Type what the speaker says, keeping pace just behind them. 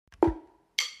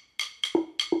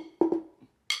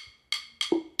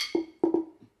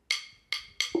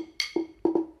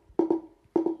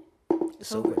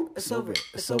It's over. It's over.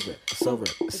 It's over. It's over.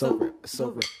 It's over. It's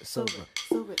over. It's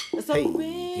over. It's Hey,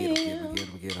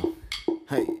 over. get him.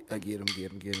 Hey, I get him.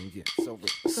 It's over.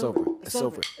 It's over. It's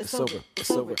over. It's over.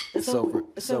 It's over. It's over.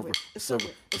 It's over. It's over.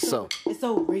 It's over. It's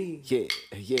over. Yeah.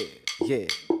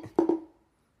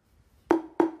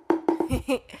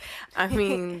 I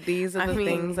mean, these are the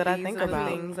things that I think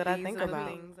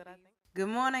about. Good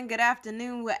morning, good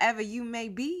afternoon, wherever you may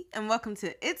be, and welcome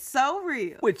to It's So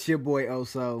Real With your boy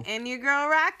Oso. and your girl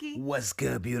Rocky. What's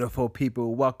good, beautiful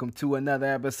people? Welcome to another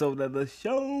episode of the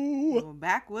show. We're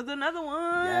back with another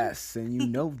one. Yes, and you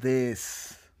know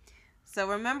this. So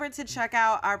remember to check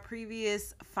out our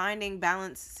previous Finding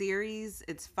Balance series.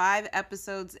 It's 5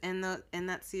 episodes in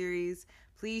that series.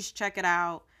 Please check it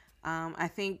out. I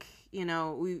think,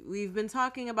 we've been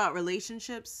talking about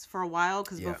relationships for a while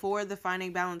because before the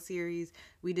Finding Balance series,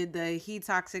 we did the he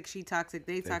toxic, she toxic,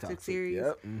 they toxic series.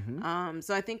 Yep. Mm-hmm.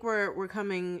 So I think we're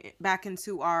coming back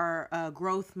into our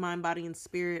growth, mind, body, and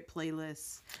spirit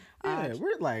playlist. Yeah,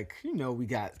 we're like, we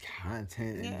got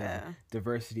content and the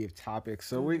diversity of topics.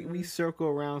 So we circle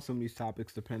around some of these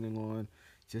topics depending on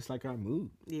just like our mood.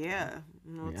 Yeah.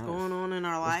 What's going on in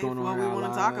our life, what we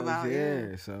want to talk about.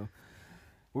 Yeah, so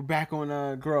we're back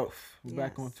on growth. We're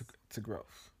back on to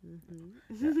growth. Mm-hmm.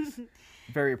 Yes.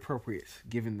 Very appropriate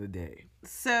given the day.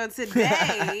 So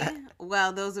today,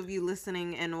 well, those of you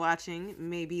listening and watching,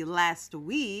 maybe last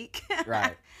week.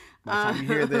 Right. By the time you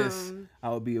hear this, I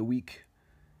will be a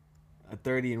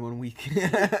 30 in 1 week.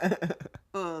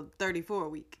 34 a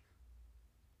week.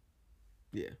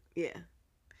 Yeah. Yeah.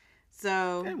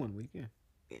 So. And 1 week, yeah.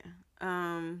 Yeah.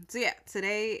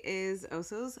 Today is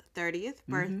Oso's 30th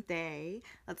birthday.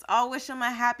 Let's all wish him a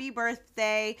happy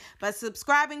birthday by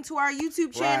subscribing to our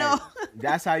YouTube channel. Right.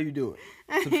 That's how you do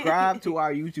it. Subscribe to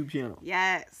our YouTube channel.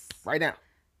 Yes. Right now.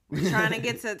 We're trying to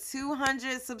get to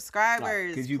 200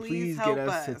 subscribers. Could you please help get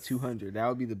us to 200? That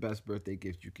would be the best birthday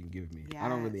gift you can give me. Yes. I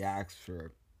don't really ask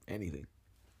for anything.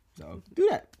 So do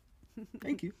that.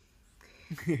 Thank you.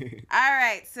 All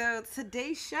right, so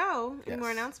today's show, any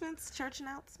more announcements, church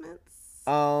announcements?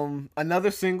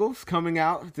 Another single's coming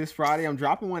out this Friday. I'm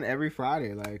dropping one every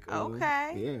Friday.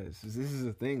 Okay. Yes, this is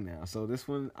a thing now. So this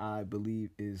one I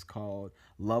believe is called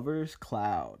Lover's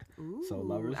Cloud. Ooh, so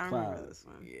Lover's I Cloud. remember this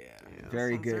one. Yeah,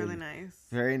 very good. Really nice.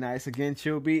 Very nice. Again,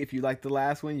 Chill Beat. If you like the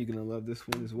last one, you're gonna love this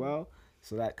one as well.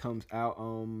 So that comes out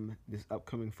this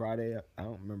upcoming Friday. I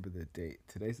don't remember the date.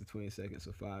 Today's the 22nd,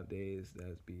 so 5 days.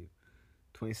 That'd be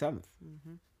 27th.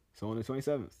 Mm-hmm. So on the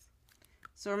 27th.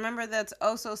 So remember, that's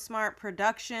Also Smart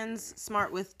Productions,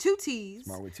 Smart with 2 T's.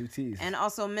 Smart with 2 T's. And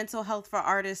also Mental Health for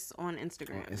Artists on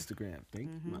Instagram. Thank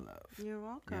you, my love. You're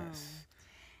welcome. Yes.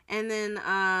 And then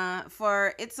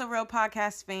for It's a Real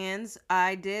Podcast fans,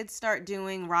 I did start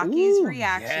doing Rocky's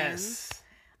Reactions. Yes.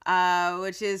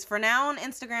 Which is for now on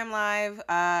Instagram Live.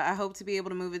 I hope to be able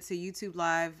to move it to YouTube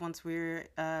Live once we're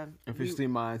officially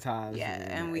monetized. Yeah,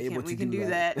 and we can do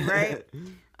that, right?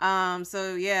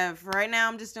 So yeah, for right now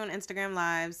I'm just doing Instagram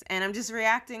Lives and I'm just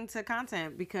reacting to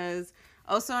content because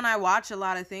Oso and I watch a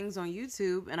lot of things on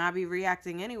YouTube and I'll be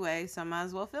reacting anyway, so I might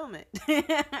as well film it.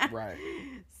 Right.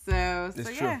 So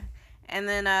true. yeah. And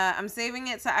then I'm saving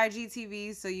it to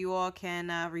IGTV so you all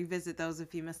can revisit those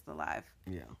if you missed the live.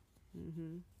 Yeah.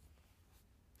 Mm-hmm.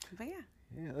 But yeah.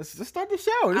 Yeah, let's start the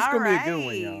show. This is going to be a good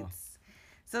one, y'all.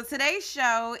 So today's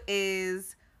show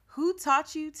is Who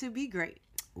Taught You to Be Great?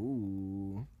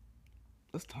 Ooh.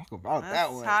 Let's talk about that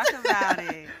one. Let's talk about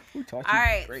it. Who taught you All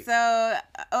right. to be great? So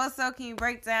also, can you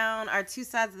break down our 2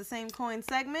 sides of the same coin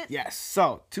segment? Yes.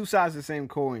 So 2 sides of the same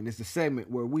coin is the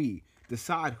segment where we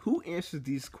decide who answers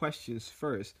these questions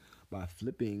first by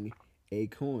flipping a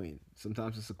coin.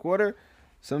 Sometimes it's a quarter.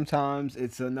 Sometimes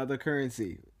it's another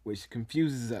currency, which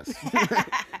confuses us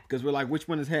because we're like, which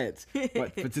one is heads?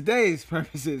 But for today's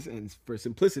purposes and for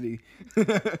simplicity,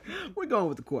 we're going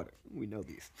with the quarter. We know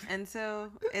these.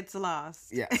 Until it's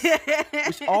lost. Yes.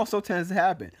 Which also tends to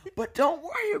happen. But don't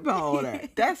worry about all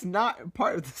that. That's not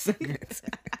part of the segment.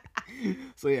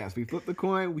 So yes, we flip the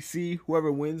coin. We see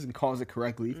whoever wins and calls it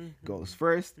correctly goes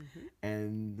first.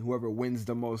 And whoever wins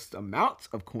the most amount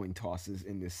of coin tosses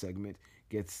in this segment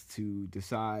gets to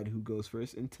decide who goes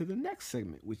first into the next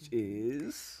segment, which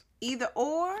is either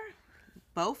or,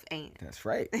 both and. That's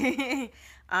right.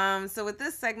 So with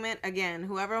this segment, again,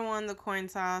 whoever won the coin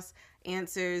toss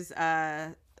answers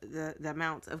the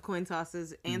amount of coin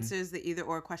tosses, answers the either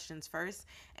or questions first.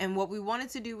 And what we wanted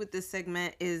to do with this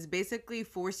segment is basically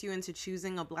force you into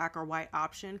choosing a black or white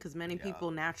option, because many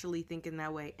people naturally think in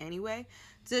that way anyway,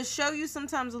 to show you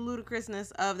sometimes the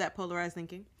ludicrousness of that polarized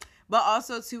thinking. but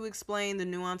also to explain the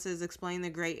nuances, explain the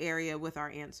gray area with our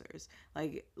answers.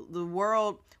 Like, the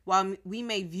world, while we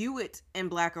may view it in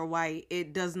black or white,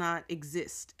 it does not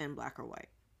exist in black or white.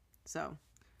 So,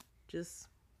 just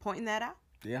pointing that out.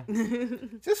 Yeah.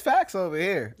 Just facts over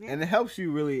here. Yeah. And it helps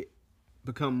you really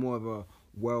become more of a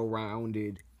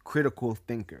well-rounded, critical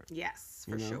thinker. Yes,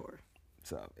 You for know? sure.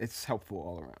 So it's helpful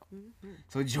all around.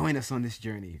 So join us on this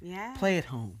journey. Yeah. Play at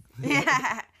home.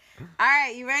 Yeah. All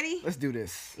right, you ready? Let's do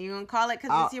this. You gonna call it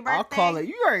because it's your birthday? I'll call it.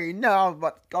 You already know I was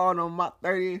about to go on my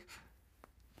 30th.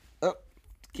 Oh,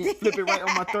 can't flip it right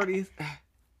on my 30th.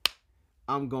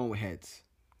 I'm going with heads.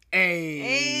 Hey.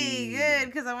 Hey, good,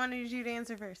 because I wanted you to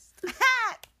answer first.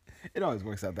 It always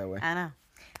works out that way. I know.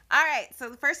 All right, so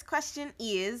the first question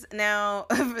is, now,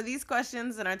 for these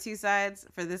questions and our two sides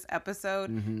for this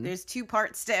episode, there's two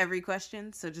parts to every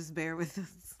question, so just bear with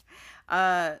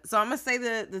us. So I'm going to say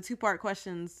the two-part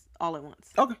questions all at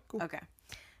once. Okay, cool. Okay.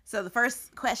 So the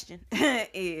first question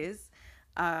is,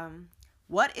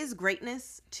 what is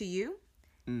greatness to you,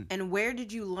 and where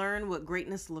did you learn what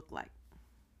greatness looked like?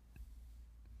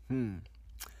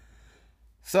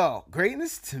 So,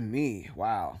 greatness to me,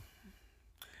 wow.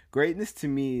 Greatness to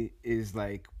me is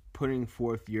like putting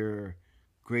forth your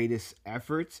greatest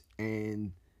efforts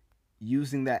and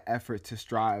using that effort to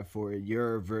strive for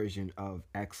your version of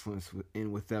excellence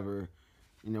in whatever,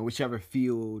 whichever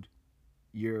field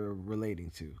you're relating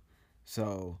to.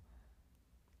 So,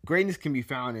 greatness can be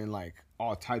found in like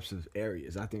all types of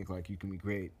areas. I think like you can be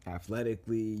great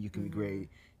athletically, you can be great,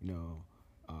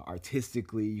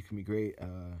 artistically, you can be great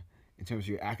in terms of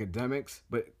your academics,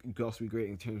 but you can also be great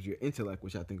in terms of your intellect,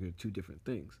 which I think are two different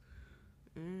things.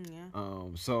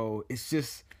 So it's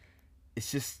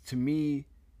just to me,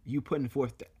 you putting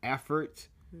forth the effort,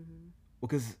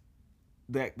 because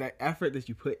that effort that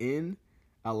you put in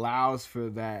allows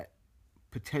for that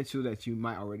potential that you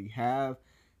might already have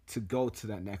to go to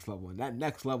that next level, and that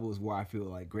next level is where I feel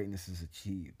like greatness is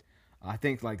achieved. I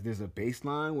think like there's a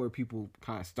baseline where people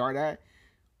kind of start at,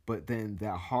 but then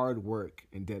that hard work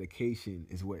and dedication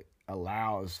is what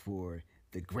allows for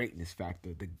the greatness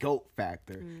factor, the GOAT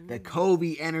factor, the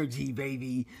Kobe energy,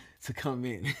 baby, to come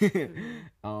in.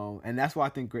 And that's what I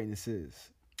think greatness is.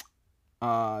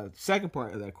 Second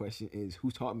part of that question is, who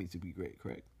taught me to be great,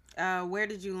 correct? Where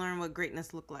did you learn what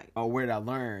greatness looked like? Oh, where did I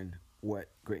learn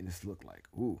what greatness looked like?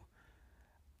 Ooh.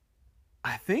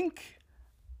 I think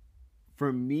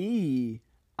for me,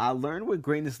 I learned what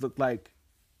greatness looked like,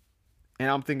 and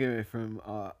I'm thinking of it from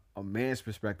a man's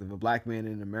perspective, a black man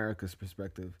in America's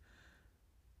perspective,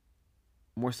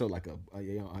 more so like a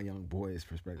young boy's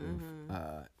perspective.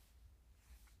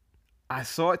 I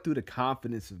saw it through the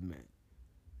confidence of men,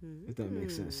 if that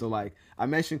makes sense. So like I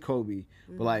mentioned Kobe,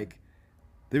 but like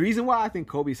the reason why I think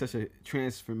Kobe is such a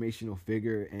transformational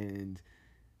figure and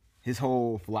his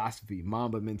whole philosophy,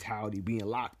 Mamba mentality, being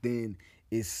locked in,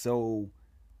 is so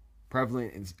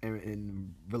prevalent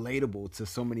and relatable to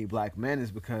so many black men,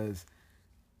 is because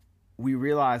we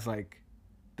realize like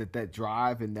that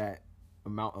drive and that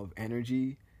amount of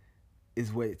energy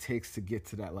is what it takes to get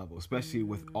to that level, especially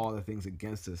with all the things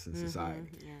against us in society.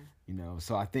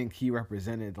 So I think he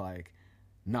represented like,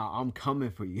 nah, I'm coming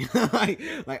for you.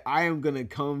 like I am gonna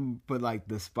come for like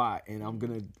the spot, and I'm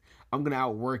gonna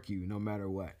outwork you no matter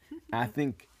what. And I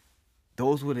think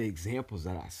those were the examples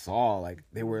that I saw. Like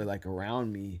they were like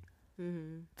around me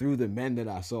through the men that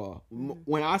I saw.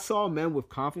 When I saw men with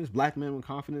confidence, black men with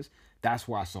confidence, that's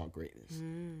where I saw greatness.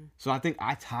 So I think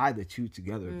I tied the two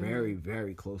together very,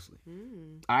 very closely.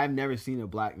 I've never seen a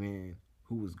black man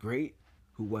who was great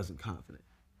who wasn't confident.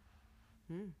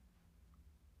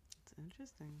 It's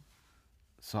interesting.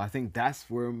 So I think that's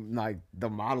where like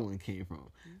the modeling came from.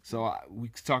 So we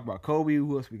could talk about Kobe.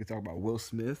 Who else? We could talk about Will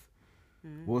Smith.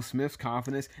 Will Smith's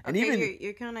confidence, and Okay, even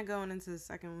you're kind of going into the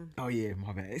second one. Oh yeah,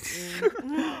 my bad.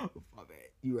 My bad.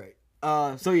 You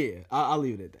right. So yeah, I'll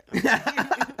leave it at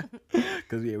that.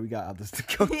 Cause yeah, we got others to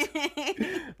go.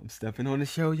 I'm stepping on the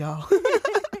show, y'all.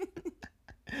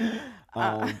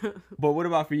 But what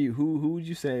about for you? Who would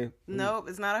you say? Nope,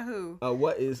 it's not a who.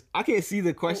 What is? I can't see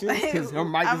the question because her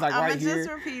mic is like right here. I'm just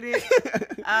repeat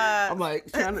it. I'm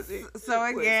like trying to see. So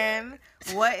again,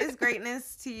 what is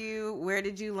greatness to you? Where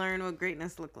did you learn what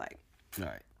greatness looked like? All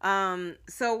right.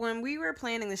 So when we were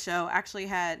planning the show, I actually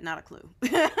had not a clue.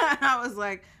 I was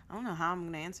like, I don't know how I'm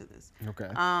going to answer this. Okay.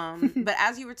 But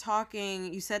as you were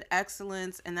talking, you said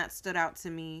excellence, and that stood out to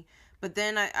me. But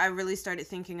then I really started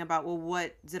thinking about, well,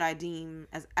 what did I deem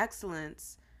as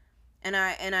excellence? And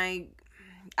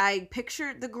I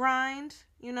pictured the grind,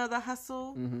 the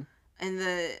hustle, and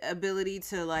the ability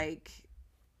to like,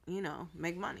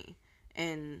 make money.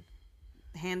 And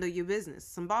handle your business,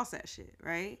 some boss ass shit,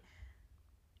 right?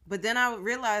 But then I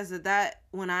realized that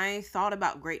when I thought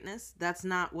about greatness, that's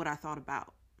not what I thought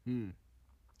about.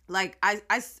 Like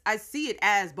I see it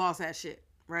as boss ass shit,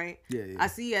 right? Yeah, yeah. I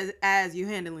see it as you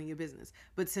handling your business.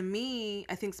 But to me,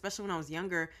 I think especially when I was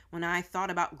younger, when I thought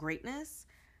about greatness,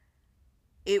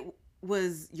 it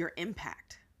was your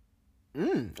impact.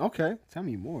 Okay. Tell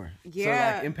me more.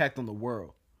 Yeah. So like impact on the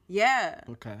world. Yeah.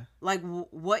 Okay. Like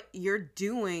what you're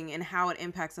doing and how it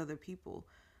impacts other people.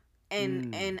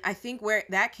 And I think where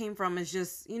that came from is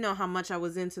just, you know, how much I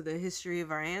was into the history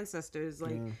of our ancestors.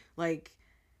 Like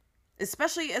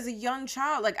especially as a young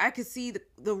child, like I could see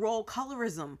the role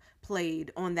colorism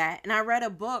played on that. And I read a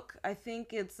book, I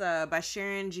think it's by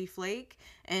Sharon G. Flake,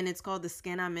 and it's called The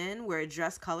Skin I'm In, where it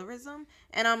addressed colorism.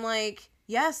 And I'm like,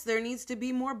 yes, there needs to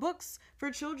be more books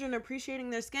for children appreciating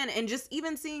their skin. And just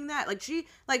even seeing that,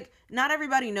 like not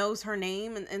everybody knows her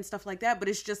name and stuff like that, but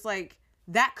it's just like,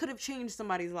 that could have changed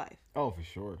somebody's life. Oh, for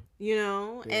sure. You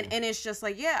know? Yeah. And it's just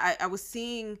like, yeah, I was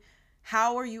seeing,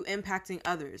 how are you impacting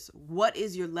others? What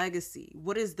is your legacy?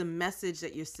 What is the message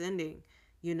that you're sending?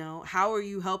 You know, how are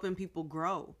you helping people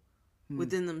grow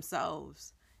within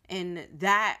themselves? And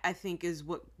that, I think, is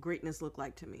what greatness looked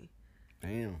like to me.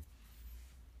 Damn.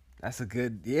 That's a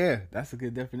good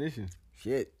definition.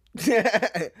 Shit. All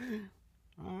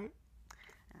right.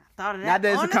 I thought of that. Not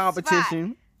that it's on a the competition,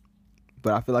 spot.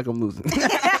 but I feel like I'm losing.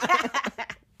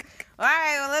 All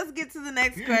right, well, let's get to the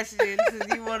next question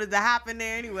since you wanted to hop in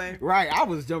there anyway. Right, I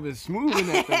was jumping smooth in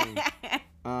that thing.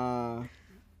 Let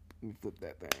me flip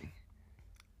that thing.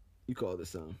 You call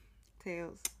this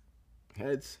Tails.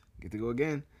 heads. Get to go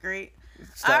again. Great.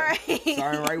 All right.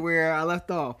 Starting right where I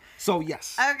left off. So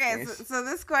yes. Okay, so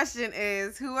this question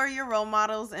is, who are your role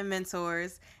models and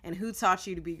mentors, and who taught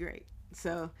you to be great?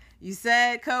 So you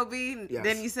said Kobe, Yes.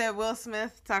 then you said Will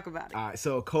Smith. Talk about it. All right,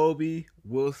 so Kobe,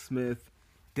 Will Smith,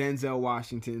 Denzel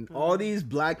Washington, all these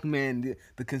black men,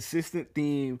 the consistent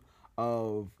theme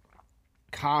of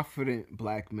confident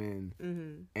black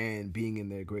men and being in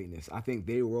their greatness. I think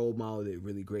they role modeled it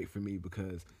really great for me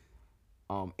because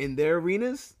in their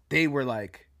arenas, they were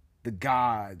like the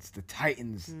gods, the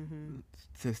titans,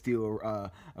 to steal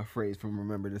a phrase from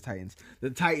Remember the Titans, the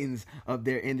titans of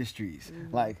their industries.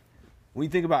 Like, when you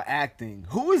think about acting,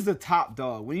 who is the top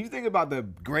dog? When you think about the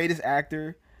greatest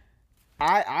actor,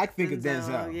 I think of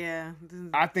Denzel. Yeah.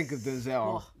 I think of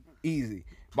Denzel. Easy.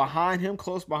 Behind him,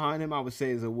 close behind him, I would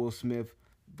say is a Will Smith,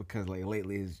 because like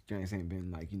lately his joints ain't been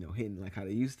like, you know, hitting like how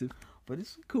they used to. But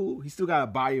it's cool. He still got a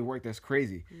body of work that's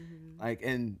crazy. Like,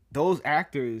 and those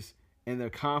actors and their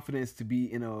confidence to be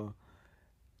in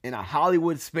a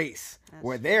Hollywood space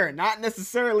where they're not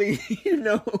necessarily, you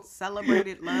know,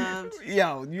 celebrated, loved.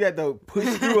 Yo, you had to push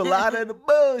through a lot of the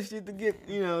bullshit to get,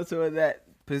 you know, to that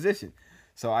position.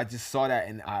 So I just saw that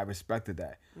and I respected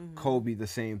that. Kobe, the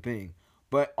same thing.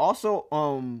 But also,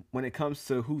 when it comes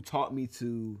to who taught me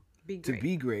to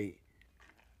be great,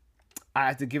 I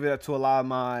have to give it up to a lot of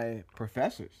my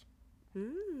professors.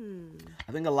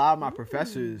 I think a lot of my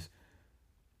professors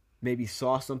maybe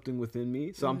saw something within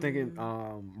me. So I'm thinking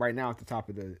right now at the top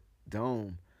of the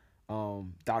dome,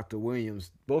 Dr.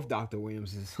 Williams, both Dr.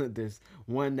 Williamses. There's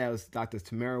one that was Dr.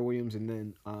 Tamara Williams and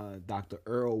then Dr.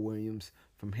 Earl Williams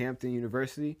from Hampton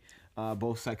University,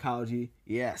 both psychology.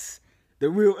 Yes. The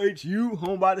real HU,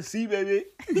 home by the sea, baby.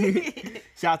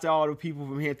 Shout out to all the people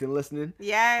from Hampton listening.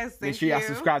 Yes, Make sure y'all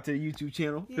subscribe to the YouTube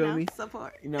channel. Feel me?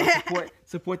 Support. You know,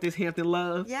 support this Hampton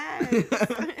love. Yes.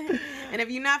 And if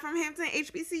you're not from Hampton,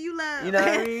 HBCU love. You know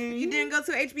what I mean? You didn't go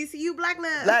to HBCU, Black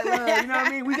love. Black love, you know what I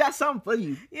mean? We got something for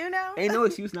you. You know? Ain't no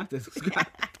excuse not to subscribe.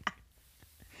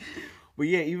 But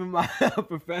yeah, even my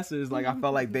professors, like I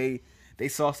felt like they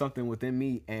saw something within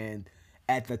me, and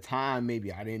at the time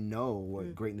maybe I didn't know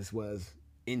what greatness was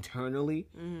internally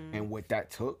and what that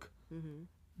took.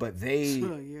 But they,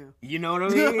 you know what I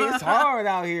mean? It's hard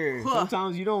out here.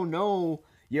 Sometimes you don't know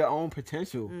your own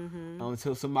potential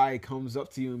until somebody comes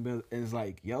up to you and is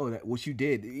like, yo, that what you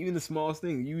did, even the smallest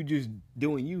thing, you just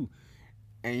doing you.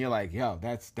 And you're like, yo,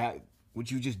 what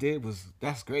you just did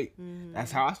that's great.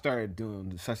 That's how I started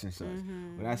doing such and such.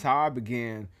 But that's how I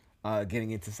began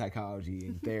getting into psychology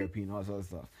and therapy and all this other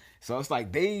stuff. So it's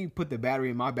like they put the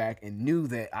battery in my back and knew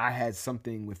that I had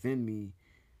something within me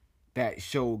that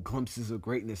showed glimpses of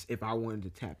greatness if I wanted to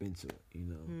tap into it, you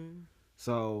know.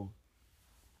 So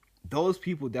those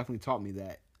people definitely taught me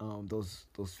that, those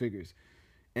figures.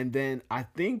 And then I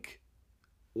think,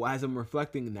 as I'm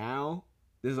reflecting now,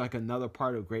 there's like another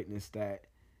part of greatness that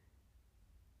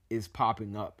is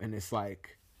popping up, and it's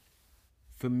like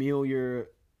familiar,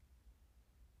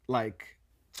 like,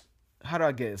 how do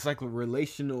I get it? It's like a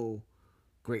relational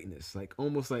greatness, like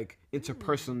almost like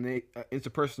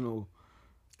interpersonal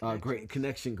great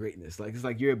connection greatness. Like it's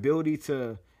like your ability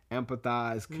to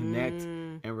empathize, connect,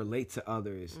 and relate to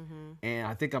others. And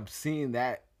I think I'm seeing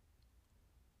that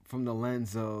from the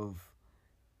lens of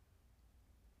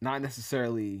not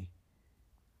necessarily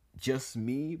just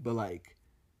me, but like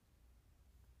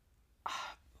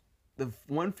the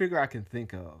one figure I can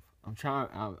think of. I'm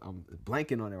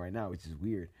blanking on it right now, which is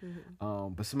weird.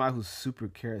 But somebody who's super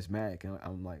charismatic, and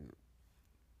I'm like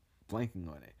blanking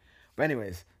on it. But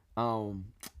anyways,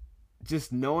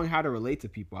 just knowing how to relate to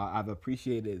people, I've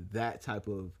appreciated that type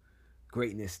of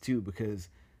greatness too, because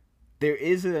there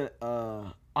is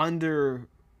a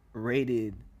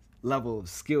underrated level of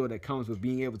skill that comes with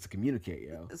being able to communicate,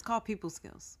 yo. It's called people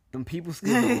skills. Them people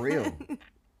skills are real.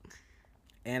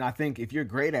 And I think if you're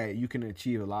great at it, you can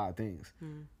achieve a lot of things.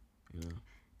 You know?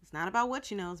 It's not about what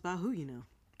you know, it's about who you know.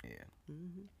 Yeah.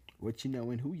 What you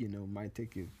know and who you know might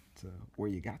take you to where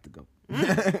you got to go.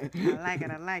 I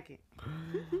like it.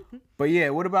 But yeah,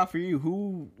 what about for you?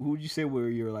 Who would you say were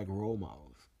your like role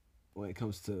models when it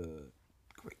comes to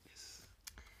greatness?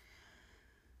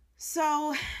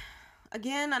 So,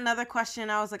 again, another question.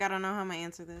 I was like, I don't know how I'm gonna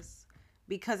answer this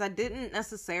because I didn't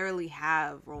necessarily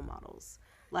have role models.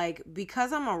 Like,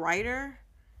 because I'm a writer,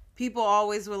 people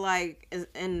always were like,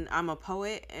 and I'm a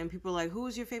poet, and people are like,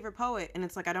 who's your favorite poet? And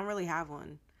it's like, I don't really have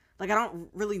one. Like, I don't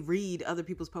really read other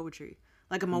people's poetry.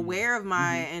 Like, I'm aware of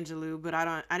Maya Angelou, but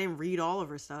I didn't read all of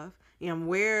her stuff. You know, I'm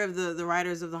aware of the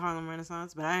writers of the Harlem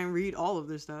Renaissance, but I didn't read all of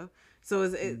their stuff. So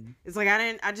it's like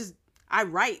I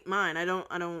write mine. I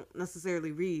don't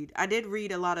necessarily read. I did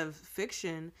read a lot of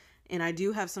fiction, and I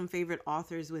do have some favorite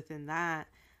authors within that.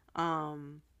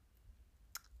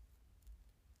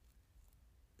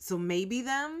 So maybe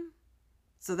them.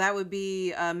 So that would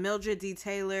be Mildred D.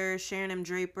 Taylor, Sharon M.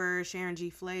 Draper, Sharon G.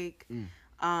 Flake.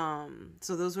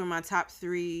 So those were my top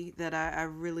 3 that I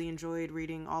really enjoyed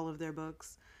reading all of their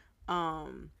books.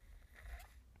 But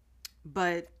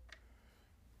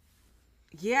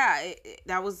yeah,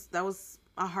 that was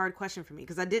a hard question for me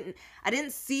because I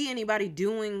didn't see anybody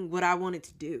doing what I wanted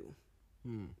to do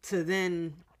to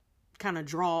then kind of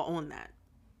draw on that.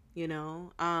 You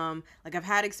know, like I've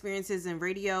had experiences in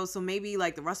radio, so maybe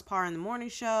like the Russ Parr in the Morning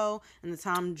Show and the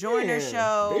Tom Joyner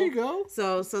Show. There you go.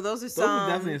 So those are some.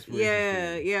 Definitely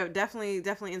inspirational. Yeah,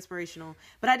 definitely inspirational.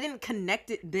 But I didn't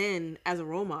connect it then as a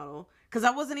role model because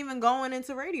I wasn't even going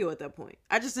into radio at that point.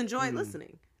 I just enjoyed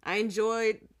listening. I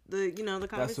enjoyed the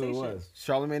conversation. That's what it was.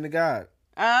 Charlamagne the God.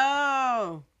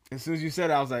 Oh. As soon as you said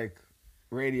it, I was like,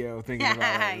 radio, thinking about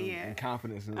and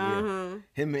confidence and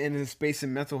him in his space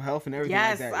and mental health and everything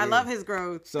like that. I love his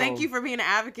growth. So, thank you for being an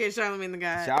advocate, Charlamagne the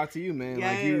God. Shout out to you, man.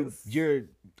 Yes. Like you're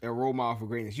a role model for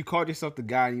greatness. You called yourself the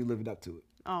guy and you lived up to it.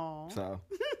 Oh. So,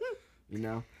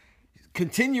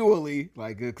 continually,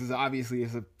 like, because obviously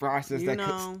it's a process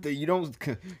that you don't,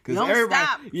 because everybody,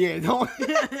 stop. Yeah, don't.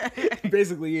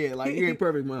 Basically, yeah, like you ain't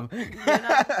perfect, mom.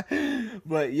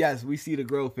 But yes, we see the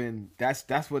growth, and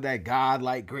that's what that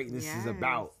God-like greatness is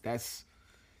about. That's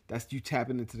you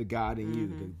tapping into the God in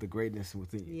you, the greatness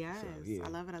within you. Yes, so, yeah. I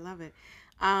love it.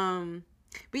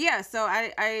 But yeah, so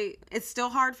I it's still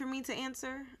hard for me to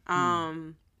answer.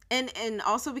 And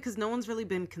also because no one's really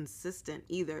been consistent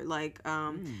either. Like,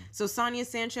 so Sonia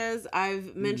Sanchez,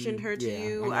 I've mentioned her to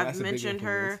you. I've mentioned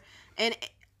her. And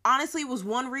honestly, it was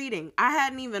one reading. I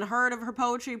hadn't even heard of her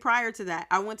poetry prior to that.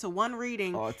 I went to one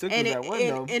reading. Oh, it took that one,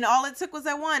 though. And all it took was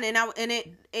that one.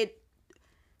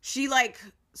 She like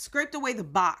scraped away the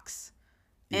box.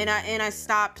 And I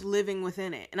stopped living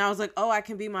within it. And I was like, oh, I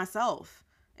can be myself.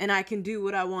 And I can do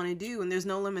what I want to do. And there's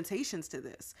no limitations to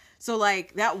this. So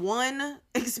like that one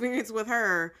experience with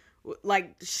her,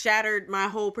 like shattered my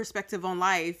whole perspective on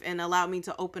life and allowed me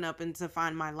to open up and to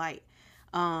find my light.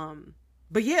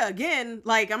 But yeah, again,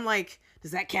 like, I'm like,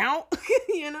 does that count?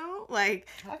 Like.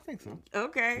 I think so.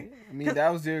 Okay. Yeah. I mean,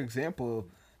 that was your example.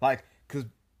 Like, because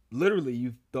literally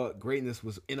you thought greatness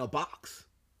was in a box.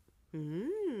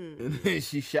 And then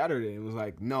she shattered it and was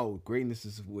like, no, greatness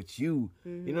is what you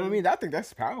know what I mean? I think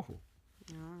that's powerful.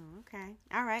 Oh, okay.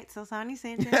 All right. So Sonia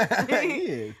Sanchez.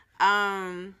 Yeah.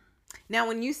 Now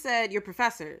when you said your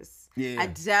professors, I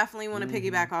definitely want to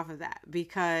piggyback off of that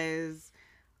because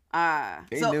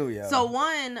they knew, yo. So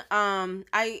one,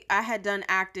 I had done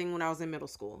acting when I was in middle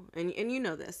school, and you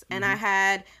know this, and I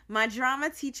had my drama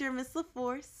teacher, Miss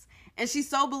LaForce, and she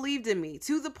so believed in me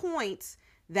to the point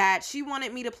that she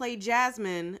wanted me to play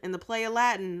Jasmine in the play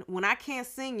Aladdin when I can't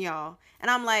sing, y'all.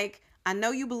 And I'm like, I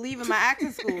know you believe in my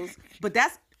acting schools, but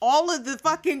that's all of the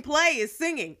fucking play is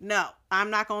singing. No, I'm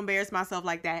not gonna embarrass myself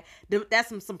like that. That's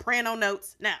some soprano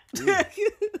notes. No.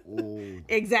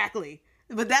 Exactly.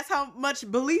 But that's how much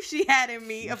belief she had in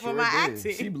me for Sure my did.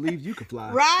 acting. She believed you could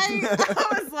fly. Right?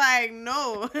 I was like,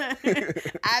 no.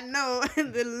 I know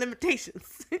the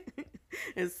limitations.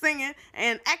 And singing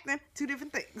and acting, two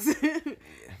different things.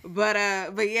 But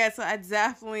yeah, so I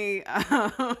definitely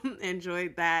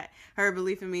enjoyed that, her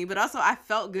belief in me. But also I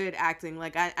felt good acting.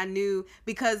 Like I knew,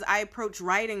 because I approach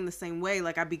writing the same way,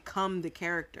 like I become the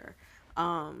character.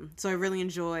 So I really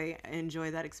enjoy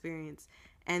that experience.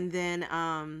 And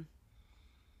then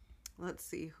let's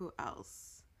see, who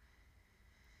else?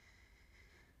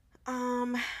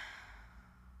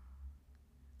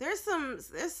 There's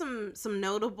some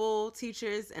notable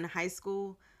teachers in high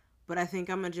school, but I think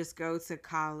I'm gonna just go to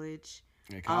college.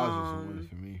 Yeah, college was the one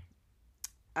for me.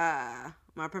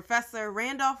 My professor,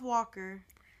 Randolph Walker.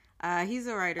 He's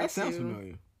a writer too. That sounds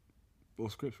familiar.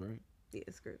 Both scripts, right? Yeah,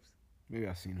 scripts. Maybe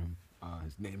I've seen him.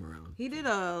 His name around. He did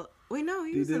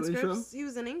he was in scripts. He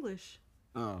was in English.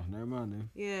 Oh, never mind then.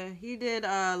 Yeah, he did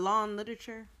law and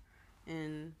literature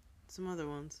and some other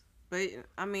ones. But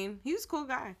I mean, he was a cool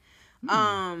guy.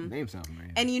 Name sounds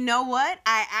amazing. And you know what?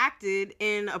 I acted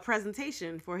in a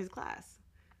presentation for his class.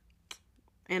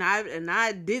 And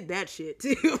I did that shit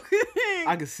too.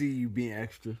 I could see you being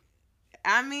extra.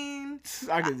 I mean,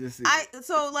 I could just see.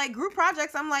 So like group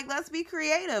projects, I'm like, let's be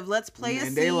creative. Let's play a scene.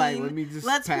 And they like, let me just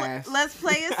pass. Let's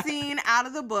play a scene out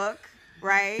of the book,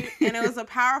 right? And it was a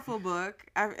powerful book.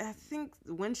 I think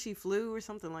When She Flew or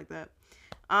something like that.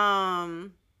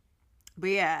 But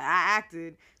yeah, I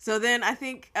acted. So then I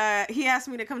think he asked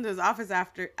me to come to his office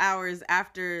after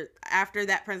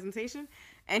that presentation,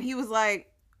 and he was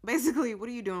like, basically, what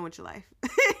are you doing with your life?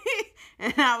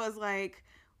 And I was like,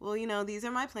 well, these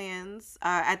are my plans.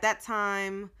 At that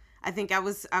time, I think I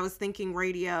was thinking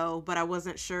radio, but I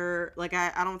wasn't sure. Like,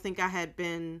 I don't think I had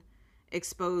been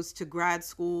exposed to grad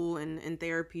school and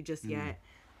therapy just yet.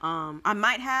 I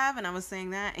might have, and I was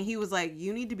saying that, and he was like,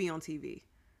 you need to be on TV.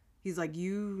 He's like,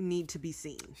 you need to be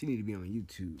seen. She need to be on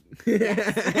YouTube.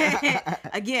 Yes.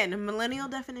 Again, a millennial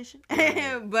definition.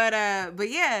 But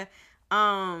yeah.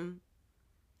 And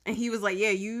he was like, yeah,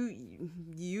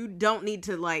 you don't need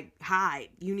to like hide.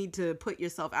 You need to put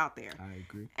yourself out there. I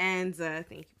agree. And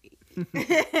thank you.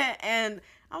 And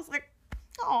I was like,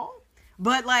 oh.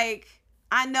 But like,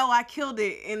 I know I killed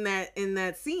it in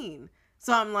that scene.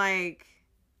 So I'm like,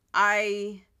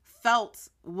 I felt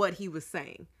what he was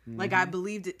saying. Like, I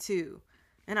believed it too.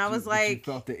 And I was like,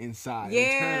 you felt it inside, yeah,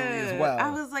 internally as well. I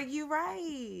was like, you're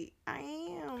right. I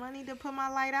am. I need to put my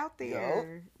light out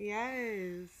there. Yep.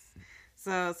 Yes.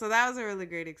 So that was a really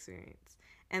great experience.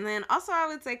 And then also I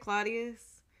would say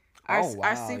Claudius, our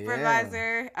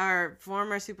supervisor, our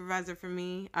former supervisor for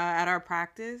me at our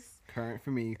practice. Current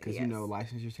for me, because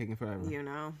license you're taking forever.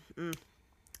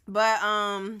 But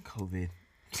COVID.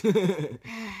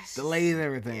 Delays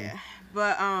everything. Yeah.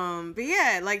 But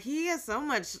yeah, like he has so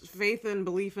much faith and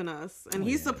belief in us, and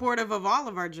he's supportive of all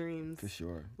of our dreams. For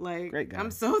sure. Like, great guy. I'm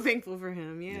so thankful for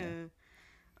him. Yeah.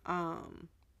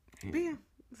 But yeah,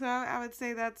 so I would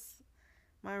say that's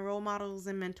my role models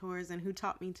and mentors, and who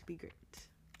taught me to be great.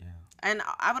 Yeah. And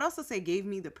I would also say gave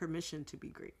me the permission to be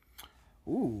great.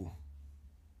 Ooh.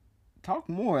 Talk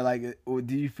more. Like, or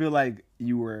do you feel like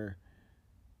you were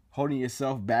holding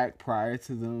yourself back prior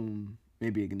to them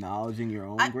maybe acknowledging your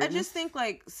own greatness? I just think,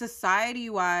 like,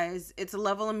 society-wise, it's a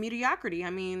level of mediocrity. I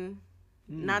mean,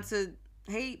 not to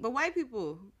hate, but white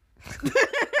people.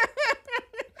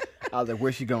 I was like,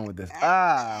 where's she going with this?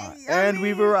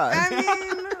 We've arrived. I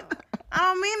mean, I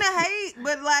don't mean to hate,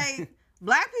 but, like,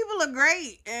 black people are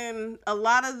great, and a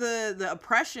lot of the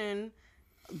oppression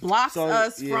blocks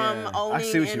us from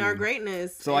owning in our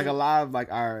greatness. So, like, a lot of,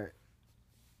 like, our,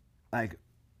 like,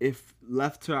 if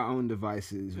left to our own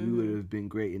devices, we would have been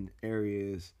great in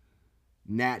areas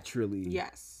naturally.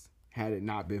 Yes. Had it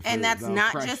not been for and that's the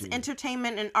not oppression. just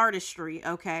entertainment and artistry,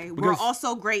 okay? We're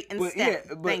also great in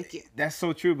STEM. Thank you. That's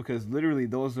so true, because literally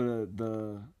those are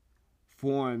the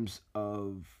forms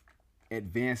of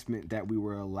advancement that we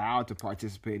were allowed to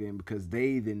participate in, because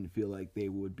they didn't feel like they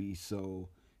would be so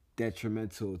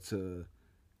detrimental to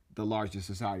the larger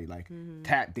society. Like,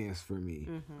 tap dance for me,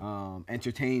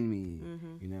 entertain me,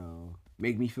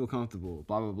 make me feel comfortable,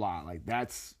 blah, blah, blah. Like,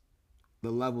 that's the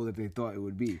level that they thought it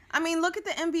would be. I mean, look at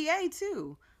the NBA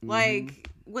too. Like,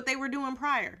 what they were doing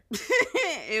prior.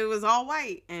 It was all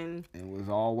white and it was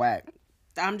all whack.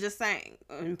 I'm just saying.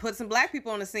 And put some black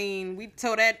people on the scene, we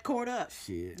tore that court up.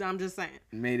 Shit. I'm just saying.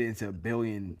 Made it into a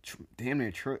billion, damn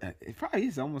near, it probably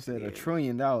is almost at $1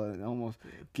 trillion, almost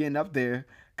getting up there,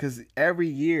 because every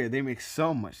year they make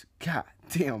so much, god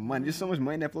damn money. There's so much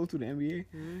money that flows through the NBA.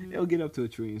 It'll get up to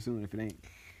 $1 trillion soon if it ain't.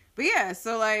 But yeah,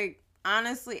 so like,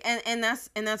 honestly, and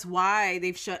that's why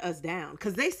they've shut us down,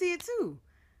 because they see it too,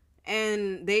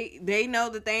 and they know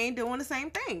that they ain't doing the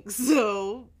same thing.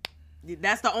 So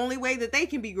that's the only way that they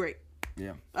can be great.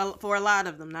 Yeah. For a lot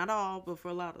of them, not all, but for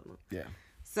a lot of them. Yeah.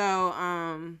 So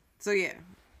yeah,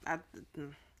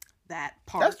 that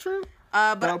part. That's true.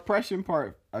 But the oppression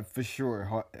part, for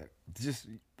sure. Just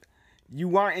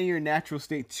you aren't in your natural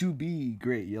state to be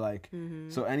great. You're like,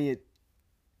 so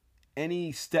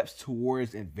any steps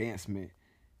towards advancement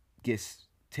gets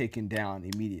taken down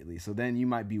immediately. So then you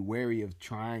might be wary of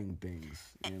trying things.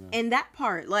 You know? And that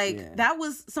part, like, that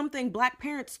was something Black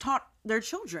parents taught their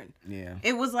children. Yeah.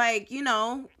 It was like,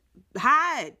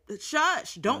 hide,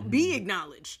 shush, don't be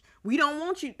acknowledged. We don't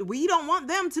want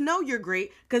them to know you're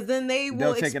great, because then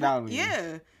they'll take it out of you.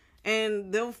 Yeah.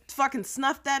 And they'll fucking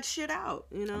snuff that shit out,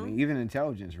 I mean, even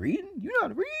intelligence. Reading? You know how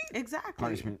to read? Exactly.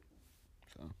 Punishment.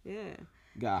 So. Yeah.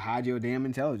 You gotta hide your damn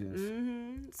intelligence.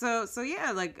 So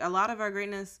yeah, like, a lot of our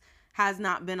greatness has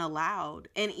not been allowed.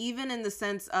 And even in the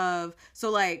sense of,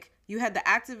 so like, you had the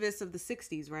activists of the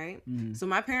 60s, right? So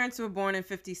my parents were born in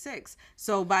 56.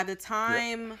 So by the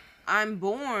time I'm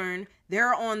born,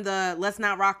 they're on the let's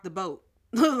not rock the boat.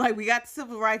 Like, we got the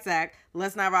Civil Rights Act,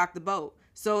 let's not rock the boat.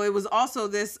 So it was also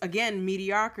this, again,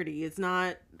 mediocrity. It's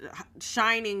not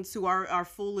shining to our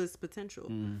fullest potential,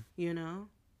 So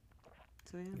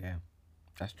yeah.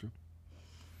 That's true.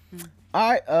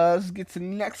 All right, let's get to the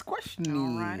next question.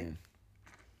 All right.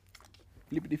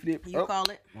 Flippity flip. You call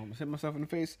it. I'm gonna hit myself in the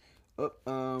face. Flip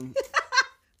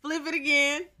it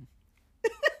again.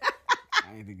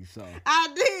 I didn't think you saw. I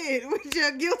did, with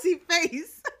your guilty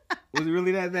face. Was it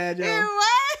really that bad, Joe? It was.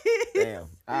 Damn. All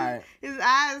right. His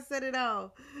eyes said it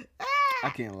all. I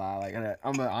can't lie. Like,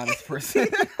 I'm an honest person.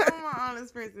 I'm an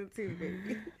honest person too,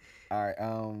 baby. All right.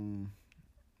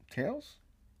 Tails.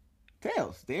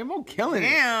 Damn, I'm killing it.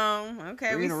 Damn.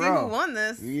 Okay, we see who won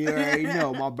this. You already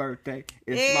know my birthday.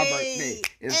 It's my birthday.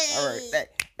 It's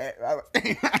my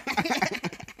birthday.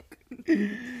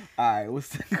 All right, what's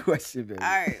the question, baby?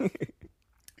 All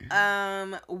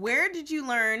right. Where did you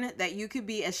learn that you could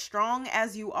be as strong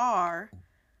as you are?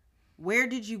 Where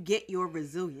did you get your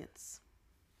resilience?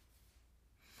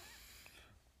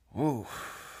 Oh,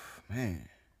 man.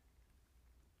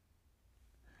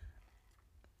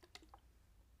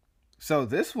 So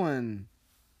this one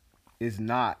is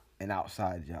not an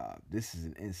outside job. This is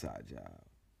an inside job.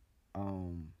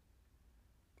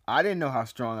 I didn't know how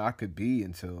strong I could be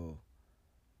until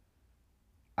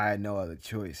I had no other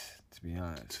choice, to be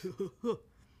honest.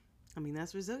 I mean,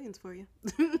 that's resilience for you.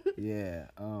 Yeah.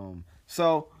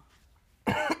 So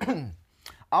I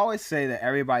always say that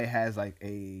everybody has like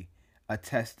a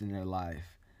test in their life,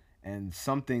 and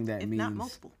something that means not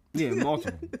multiple. Yeah,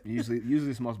 multiple. Usually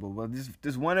it's multiple. But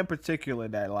this one in particular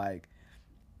that, like,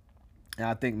 and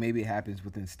I think maybe it happens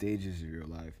within stages of your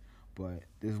life, but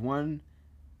there's one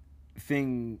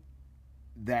thing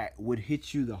that would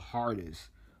hit you the hardest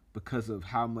because of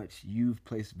how much you've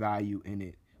placed value in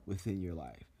it within your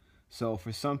life. So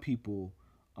for some people,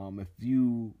 if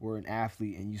you were an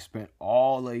athlete and you spent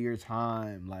all of your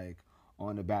time like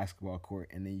on the basketball court,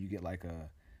 and then you get like a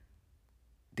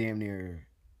damn near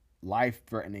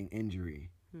life-threatening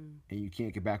injury and you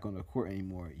can't get back on the court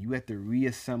anymore, you have to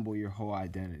reassemble your whole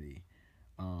identity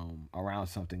around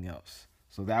something else.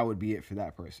 So that would be it for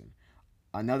that person.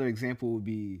 Another example would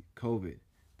be COVID,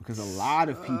 because a lot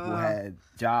of people had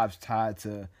jobs tied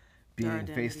to being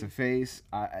face-to-face,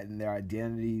 and their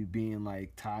identity being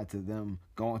like tied to them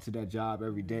going to their job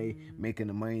every day, making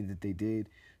the money that they did.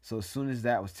 So as soon as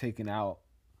that was taken out,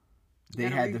 they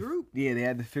had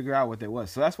to figure out what that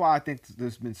was. So that's why I think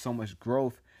there's been so much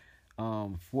growth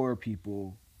for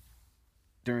people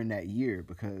during that year,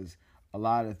 because a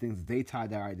lot of the things they tied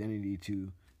their identity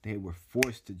to, they were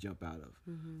forced to jump out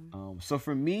of. So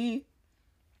for me,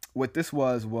 what this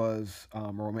was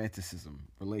romanticism,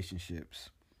 relationships,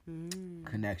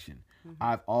 connection.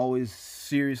 I've always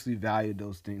seriously valued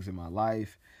those things in my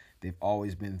life. They've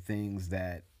always been things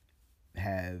that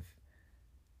have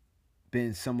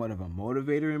been somewhat of a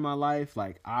motivator in my life.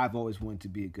 Like, I've always wanted to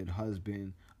be a good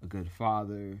husband, a good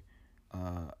father,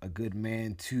 a good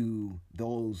man to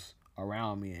those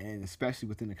around me, and especially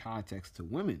within the context to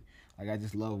women. Like, I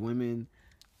just love women.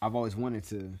 I've always wanted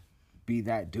to be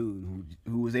that dude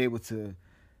who was able to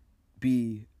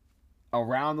be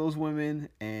around those women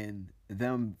and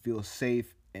them feel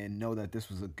safe and know that this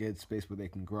was a good space where they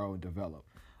can grow and develop.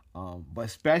 But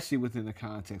especially within the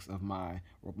context of my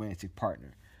romantic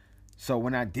partner. So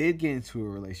when I did get into a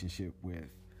relationship with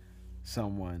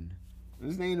someone,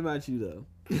 this ain't about you though.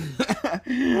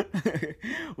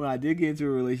 When I did get into a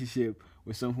relationship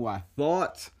with someone who I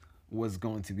thought was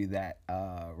going to be that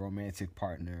romantic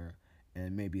partner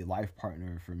and maybe life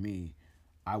partner for me,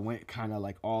 I went kind of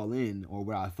like all in, or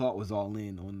what I thought was all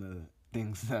in on the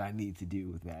things that I need to do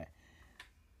with that.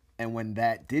 And when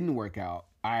that didn't work out,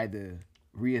 I had to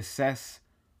reassess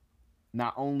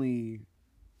not only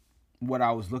what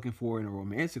I was looking for in a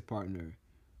romantic partner,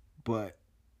 but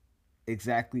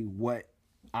exactly what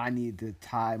I needed to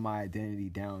tie my identity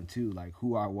down to, like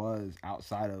who I was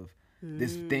outside of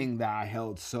this thing that I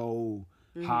held so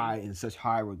high in such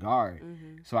high regard.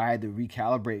 So I had to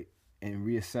recalibrate and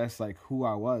reassess like who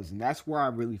I was, and that's where I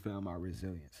really found my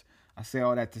resilience. I say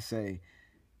all that to say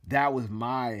that was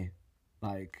my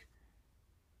like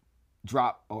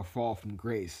drop or fall from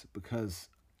grace, because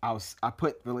I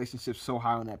put relationships so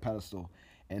high on that pedestal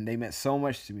and they meant so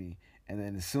much to me, and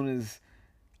then as soon as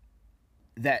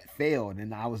that failed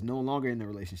and I was no longer in the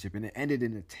relationship and it ended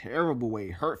in a terrible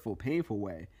way, hurtful, painful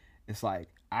way, it's like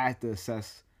I have to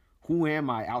assess who am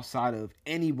I outside of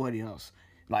anybody else,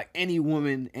 like any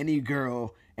woman, any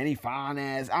girl, any fine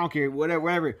ass, I don't care,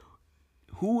 whatever.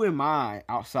 Who am I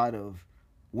outside of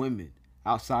women,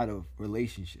 outside of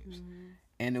relationships?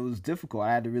 And it was difficult.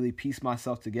 I had to really piece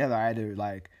myself together. I had to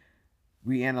like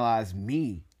reanalyze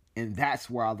me, and that's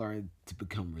where I learned to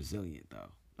become resilient. Though,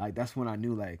 like that's when I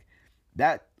knew like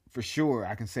that for sure.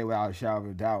 I can say without a shadow of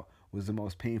a doubt was the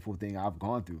most painful thing I've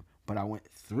gone through. But I went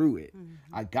through it.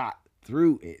 I got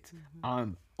through it.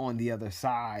 I'm on the other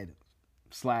side.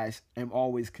 / am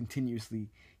always continuously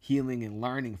healing and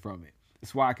learning from it.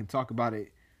 That's why I can talk about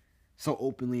it so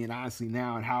openly and honestly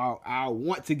now, and how I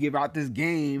want to give out this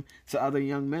game to other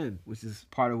young men, which is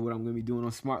part of what I'm going to be doing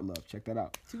on Smart Love. Check that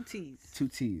out. 2 T's. 2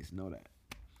 T's. Know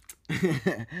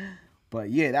that. But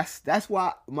yeah, that's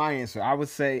why my answer. I would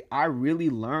say I really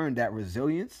learned that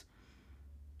resilience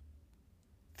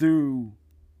through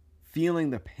feeling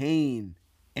the pain,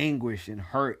 anguish, and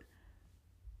hurt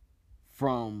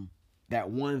from that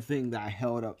one thing that I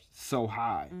held up so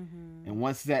high. And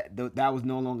once that was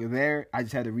no longer there, I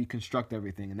just had to reconstruct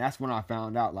everything. And that's when I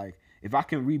found out, like, if I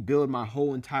can rebuild my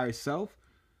whole entire self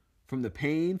from the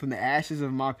pain, from the ashes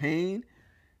of my pain,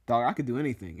 dog, I could do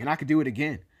anything. And I could do it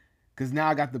again. Because now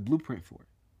I got the blueprint for it.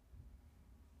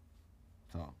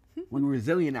 So, we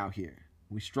resilient out here.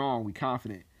 We strong, we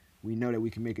confident. We know that we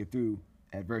can make it through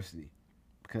adversity.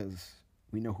 Because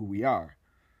we know who we are.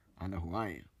 I know who I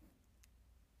am.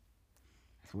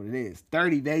 What it is.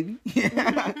 30, baby.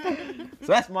 So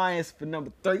that's my answer for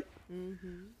number 3.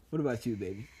 What about you,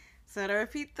 baby? So to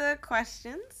repeat the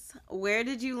questions, where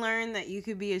did you learn that you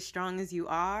could be as strong as you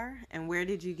are, and where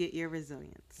did you get your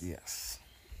resilience? Yes.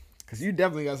 Because you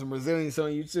definitely got some resilience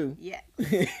on you, too. Yeah.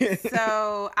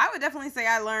 So I would definitely say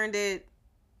I learned it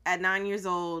at 9 years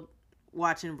old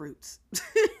watching Roots.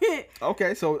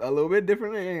 Okay, so a little bit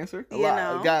different answer.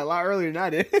 Got a lot earlier than I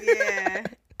did. Yeah.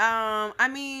 I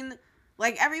mean,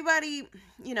 like everybody,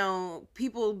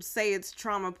 people say it's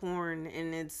trauma porn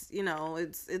and it's,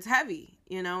 it's heavy,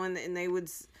 and they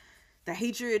would, the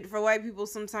hatred for white people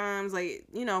sometimes, like,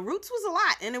 Roots was a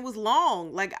lot and it was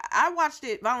long. Like I watched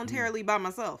it voluntarily by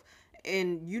myself,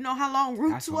 and you know how long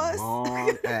Roots was? That's a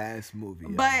long ass movie.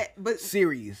 But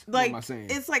series, like, what am I saying?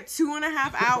 It's like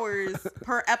 2.5 hours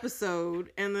per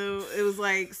episode, and it was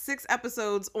like 6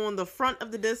 episodes on the front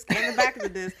of the disc and the back of the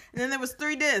disc, and then there was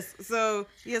 3 discs. So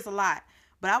yeah, it's a lot.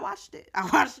 But I watched it. I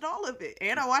watched all of it,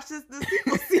 and I watched the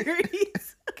sequel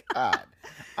series. God,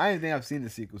 I didn't think I've seen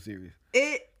the sequel series.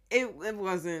 It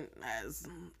wasn't as,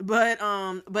 but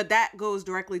that goes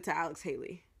directly to Alex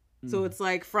Haley. So it's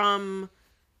like from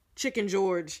Chicken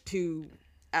George to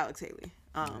Alex Haley,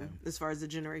 as far as the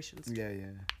generations. Yeah.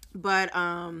 But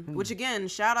which again,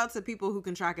 shout out to people who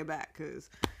can track it back, because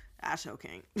I sure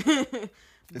can't.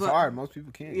 It's hard. Most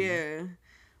people can't. Yeah.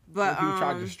 But people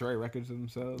try to destroy records of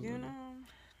themselves. You know.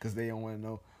 Because they don't want to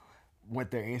know what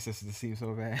their ancestors seem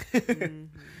so bad. And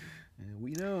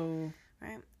we know.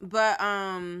 Right. But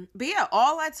yeah,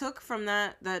 all I took from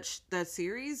that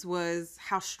series was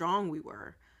how strong we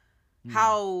were.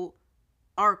 How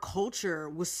our culture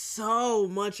was so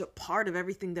much a part of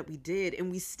everything that we did,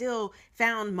 and we still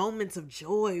found moments of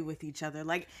joy with each other.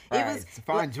 Like it was to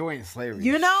find joy in slavery.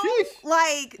 Sheesh.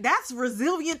 Like that's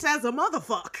resilient as a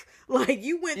motherfucker. Like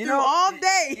you went through all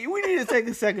day. We need to take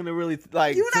a second to really to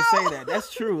say that.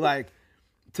 That's true. Like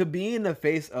to be in the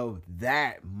face of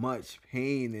that much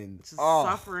pain and just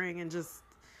suffering and just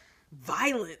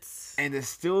violence, and to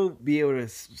still be able to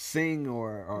sing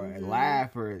or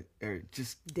laugh or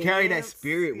just dance, carry that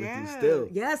spirit with you still.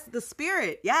 Yes, the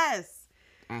spirit. Yes.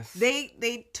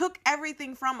 They took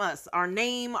everything from us, our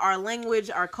name, our language,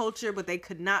 our culture, but they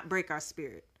could not break our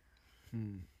spirit.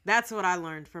 That's what I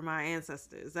learned from my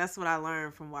ancestors. That's what I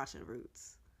learned from watching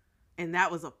Roots. And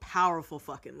that was a powerful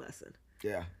fucking lesson.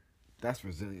 Yeah. That's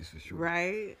resilience for sure.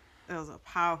 Right? That was a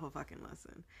powerful fucking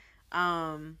lesson.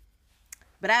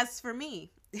 But as for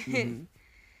me,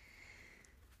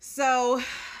 so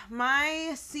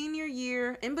my senior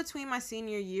year, in between my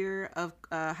senior year of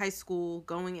high school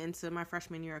going into my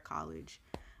freshman year of college,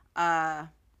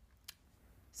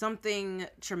 something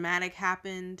traumatic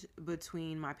happened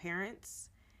between my parents,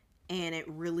 and it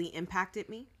really impacted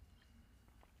me.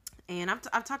 And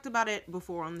I've talked about it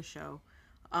before on the show.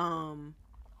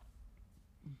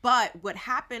 But what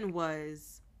happened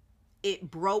was it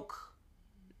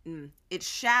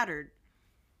shattered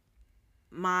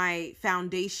my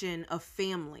foundation of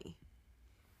family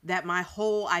that my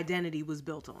whole identity was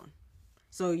built on.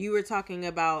 So you were talking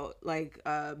about like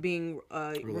being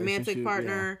a romantic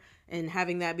partner and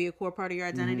having that be a core part of your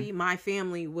identity. Mm-hmm. My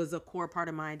family was a core part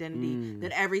of my identity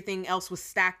that everything else was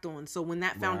stacked on. So when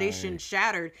that foundation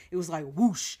shattered, it was like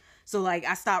whoosh. So like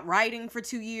I stopped writing for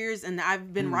 2 years, and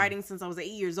I've been writing since I was 8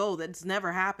 years old. That's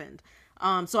never happened.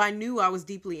 So I knew I was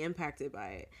deeply impacted by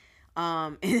it.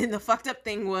 And the fucked up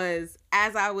thing was,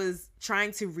 as I was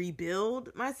trying to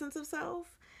rebuild my sense of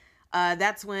self,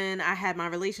 that's when I had my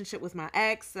relationship with my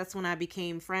ex. That's when I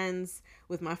became friends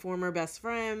with my former best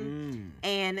friend.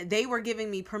 And they were giving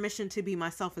me permission to be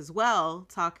myself as well,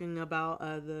 talking about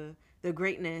the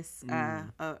greatness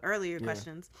earlier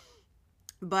questions.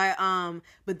 But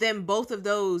then both of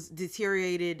those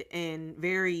deteriorated in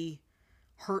very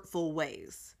hurtful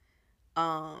ways.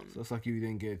 So it's like you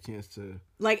didn't get a chance to...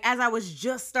 Like, as I was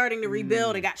just starting to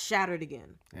rebuild, it got shattered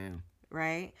again. Damn.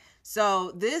 Right?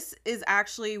 So this is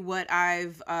actually what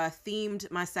I've themed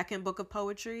my second book of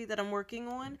poetry that I'm working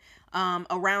on,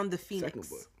 around the Phoenix. Second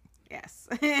book. Yes.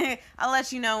 I'll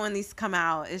let you know when these come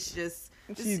out. It's just...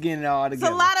 She's getting it all together.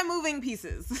 It's a lot of moving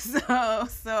pieces. So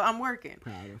I'm working.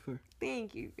 Proud of her.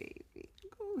 Thank you, baby.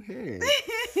 Go ahead.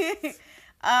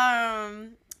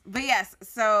 But yes,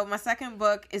 so my second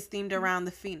book is themed around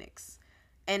the Phoenix.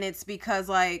 And it's because,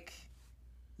 like,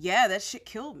 yeah, that shit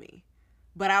killed me.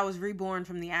 But I was reborn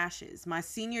from the ashes. My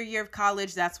senior year of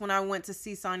college, that's when I went to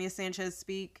see Sonia Sanchez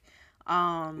speak.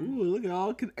 Ooh, look at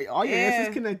all your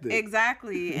answers connected.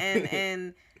 Exactly.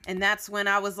 And that's when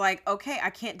I was like, okay, I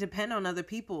can't depend on other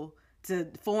people to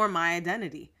form my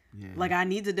identity. Yeah. Like, I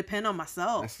need to depend on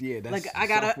myself. That's like I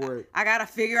gotta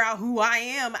figure out who I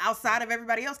am outside of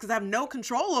everybody else, because I have no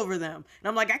control over them. And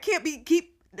I'm like, I can't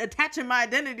keep attaching my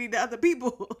identity to other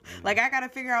people. Like, I gotta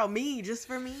figure out me just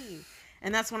for me.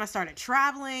 And that's when I started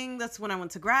traveling. That's when I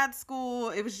went to grad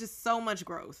school. It was just so much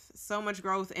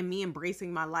growth, and me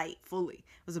embracing my light fully.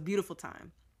 It was a beautiful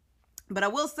time. But I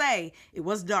will say it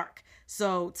was dark.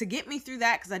 So to get me through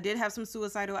that, because I did have some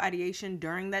suicidal ideation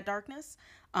during that darkness,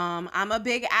 I'm a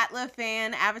big Atla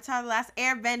fan. Avatar: The Last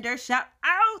Airbender, shout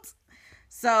out.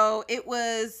 So it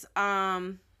was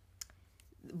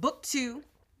book 2,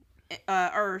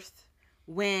 Earth,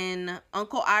 when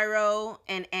Uncle Iroh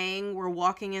and Aang were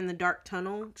walking in the dark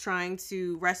tunnel trying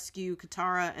to rescue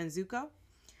Katara and Zuko.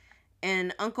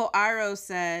 And Uncle Iroh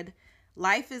said,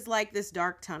 "Life is like this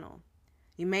dark tunnel.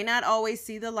 You may not always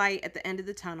see the light at the end of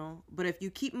the tunnel, but if you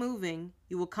keep moving,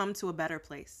 you will come to a better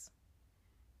place."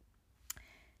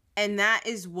 And that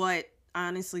is what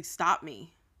honestly stopped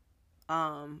me.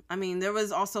 I mean, there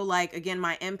was also, like, again,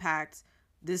 my impact.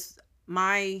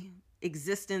 My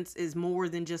existence is more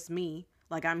than just me.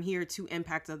 Like, I'm here to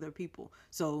impact other people.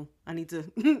 So I need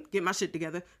to get my shit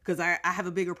together, because I have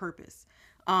a bigger purpose.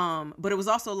 But it was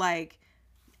also like,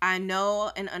 I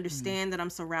know and understand that I'm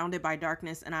surrounded by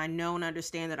darkness, and I know and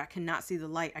understand that I cannot see the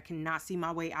light. I cannot see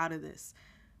my way out of this.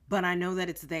 But I know that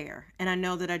it's there, and I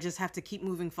know that I just have to keep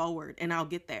moving forward, and I'll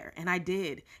get there. And I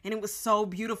did. And it was so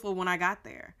beautiful when I got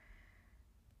there.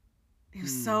 It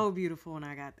was so beautiful when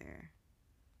I got there.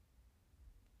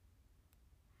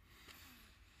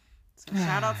 So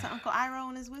shout out to Uncle Iroh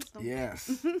and his wisdom. Yes,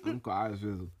 Uncle Iroh's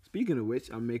wisdom. Speaking of which,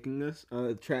 I'm making us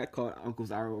a track called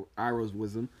Iroh's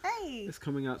Wisdom. Hey! It's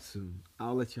coming out soon.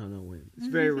 I'll let y'all know when. It's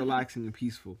very relaxing and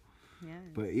peaceful. Yeah.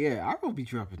 But yeah, Iroh be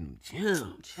dropping them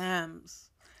gems. Gems.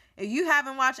 If you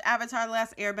haven't watched Avatar: The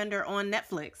Last Airbender on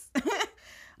Netflix,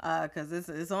 because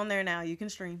it's on there now, you can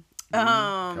stream.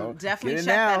 Definitely check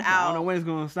that out. I don't know when it's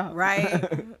gonna stop.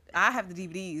 Right. I have the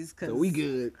DVDs because so we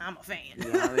good. I'm a fan.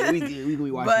 Yeah, I mean, we good. We gonna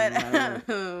be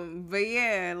watching. But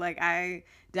yeah, like, I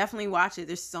definitely watch it.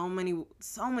 There's so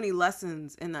many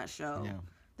lessons in that show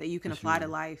that you can apply to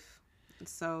life.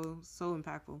 It's so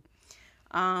impactful.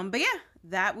 But yeah,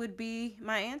 that would be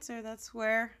my answer. That's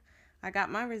where I got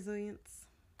my resilience.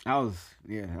 That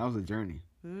was a journey.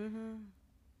 Mm-hmm.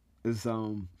 It's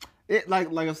it like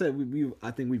I said, we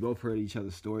I think we both heard each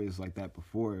other's stories like that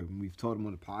before, and we've told them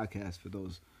on the podcast. For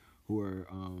those who are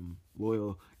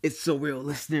loyal, It's So Real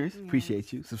listeners,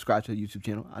 appreciate you. Subscribe to the YouTube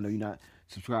channel. I know you're not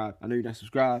subscribed.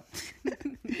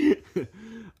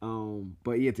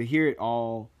 But yeah, to hear it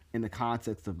all in the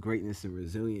context of greatness and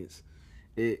resilience,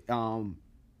 it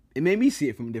made me see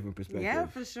it from a different perspective. Yeah,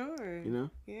 for sure. You know?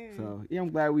 Yeah. So yeah, I'm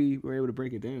glad we were able to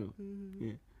break it down. Mm-hmm.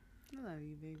 Yeah. I love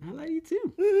you, baby. I love you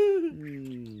too.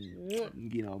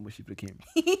 You know, I'm mushy for the camera.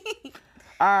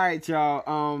 All right,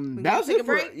 y'all. That was it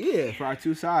for our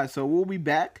two sides. So we'll be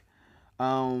back.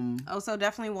 So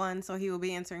definitely one. So he will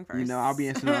be answering first. You know, I'll be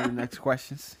answering all the next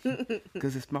questions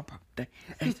because it's my birthday.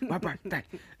 It's my birthday.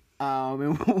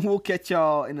 And we'll catch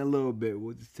y'all in a little bit.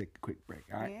 We'll just take a quick break.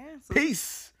 All right. Yeah,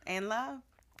 Peace and love.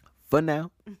 For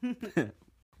now.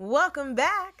 Welcome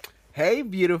back. Hey,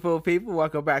 beautiful people.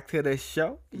 Welcome back to the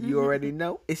show. You already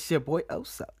know it's your boy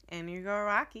Oso. And your girl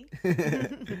Rocky.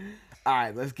 All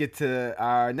right, let's get to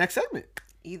our next segment.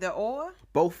 Either or.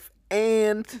 Both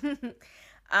and.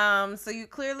 So you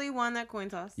clearly won that coin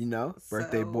toss. You know,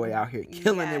 birthday boy out here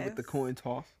killing it with the coin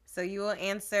toss. So you will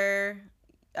answer,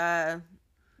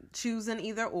 choose an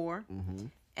either or. Mm-hmm.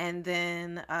 And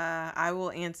then I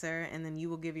will answer, and then you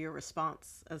will give your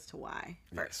response as to why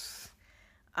first.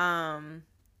 Yes.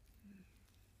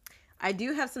 I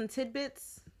do have some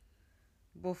tidbits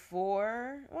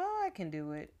before. Well, I can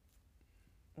do it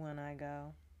when I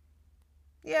go.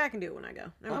 Yeah, I can do it when I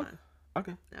go. Never mind.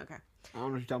 Okay. Okay. I don't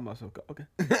know what you're talking about, so okay.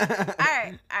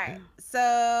 All right.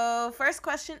 So, first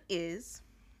question is,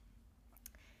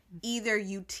 either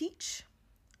you teach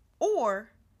or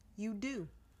you do.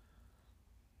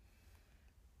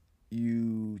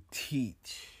 You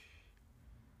teach.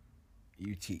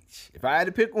 If I had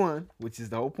to pick one, which is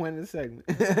the whole point of the segment,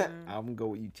 I'm going to go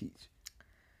with you teach.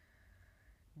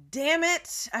 Damn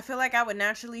it. I feel like I would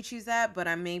naturally choose that, but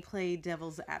I may play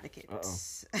devil's advocate.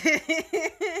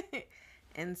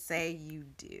 And say you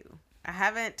do. I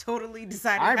haven't totally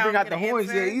decided I ain't bring out the horns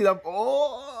answer. yet either.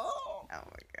 Oh my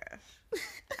gosh.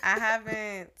 I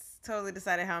haven't totally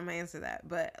decided how I'm going to answer that,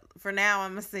 but for now,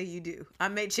 I'm going to say you do. I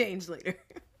may change later.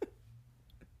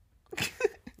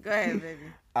 Go ahead, baby.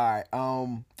 All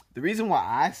right. The reason why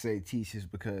I say teach is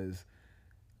because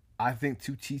I think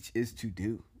to teach is to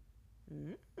do.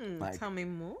 Tell me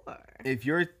more. If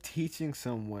you're teaching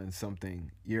someone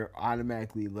something, you're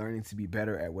automatically learning to be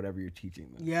better at whatever you're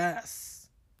teaching them. Yes.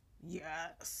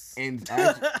 And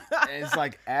it's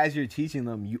like as you're teaching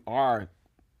them, you are,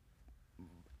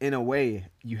 in a way,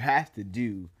 you have to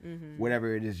do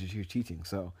whatever it is that you're teaching.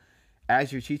 So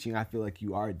as you're teaching, I feel like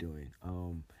you are doing.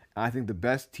 I think the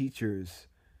best teachers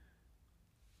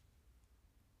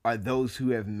are those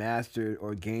who have mastered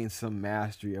or gained some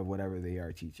mastery of whatever they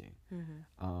are teaching.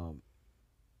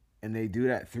 And they do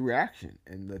that through action.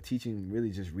 And the teaching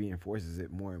really just reinforces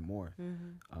it more and more.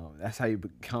 That's how you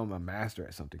become a master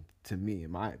at something, to me,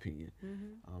 in my opinion.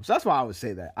 So that's why I would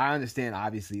say that. I understand,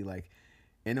 obviously, like,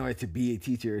 in order to be a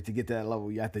teacher, to get to that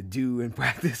level, you have to do and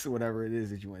practice whatever it is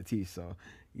that you want to teach. So,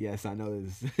 yes, I know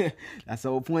that's the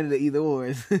whole point of the either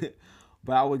or.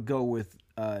 But I would go with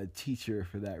a teacher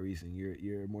for that reason.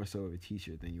 You're more so of a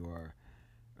teacher than you are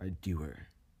a doer.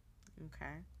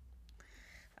 Okay.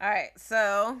 All right,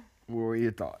 so what were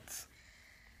your thoughts?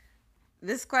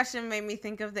 This question made me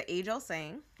think of the age-old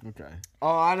saying. Okay.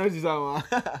 Oh, I know what you're talking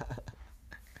about.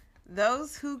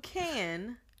 Those who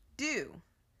can, do.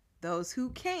 Those who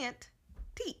can't,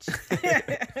 teach.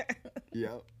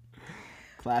 Yep.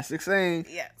 Classic saying.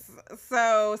 Yes.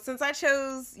 So, since I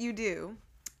chose you do,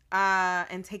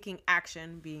 and taking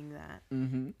action being that,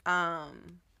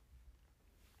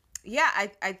 yeah,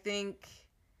 I think,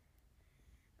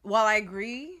 while I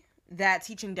agree that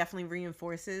teaching definitely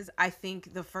reinforces, I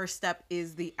think the first step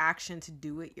is the action to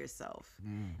do it yourself.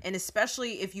 And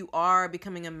especially if you are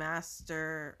becoming a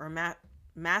master or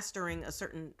mastering a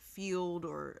certain field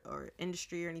or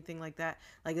industry or anything like that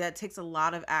takes a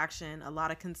lot of action, a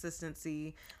lot of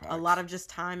consistency, a lot of just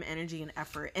time, energy, and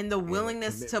effort, and the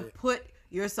willingness to put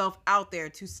yourself out there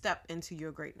to step into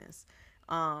your greatness.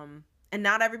 And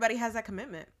not everybody has that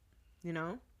commitment, you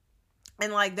know?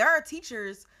 And like, there are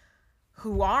teachers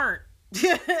who aren't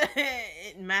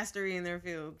mastery in their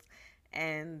fields,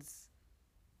 and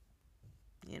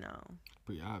you know,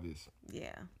 pretty obvious.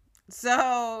 Yeah.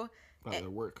 So by their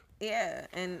work. Yeah,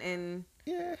 and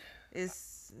yeah,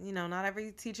 it's, you know, not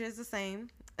every teacher is the same,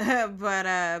 but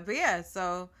yeah.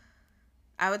 So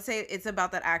I would say it's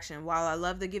about that action. While I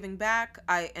love the giving back,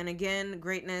 and again,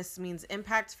 greatness means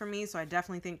impact for me, so I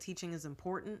definitely think teaching is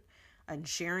important. And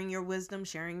sharing your wisdom,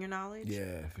 sharing your knowledge.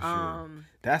 Yeah, for sure.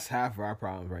 That's half of our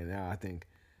problems right now. I think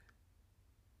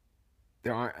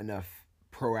there aren't enough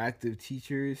proactive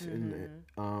teachers and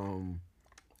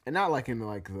not like in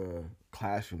like the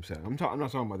classroom setting. I'm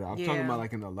not talking about that. I'm talking about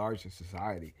like in the larger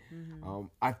society.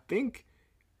 I think,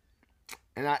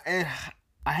 and I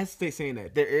hesitate saying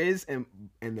that there is and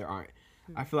there aren't.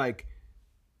 I feel like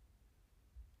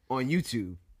on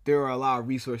YouTube there are a lot of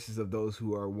resources of those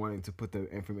who are wanting to put the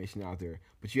information out there,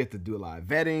 but you have to do a lot of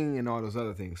vetting and all those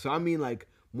other things. So I mean, like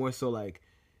more so like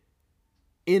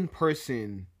in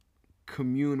person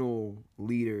communal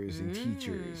leaders and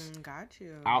teachers got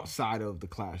you outside of the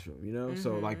classroom, you know.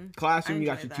 So like classroom you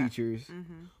got your teachers,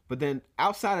 but then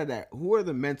outside of that, who are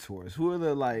the mentors, who are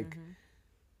the like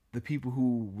the people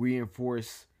who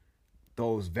reinforce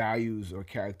those values or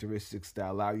characteristics that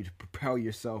allow you to propel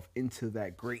yourself into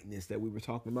that greatness that we were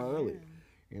talking about earlier,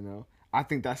 you know. I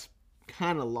think that's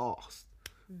kind of lost.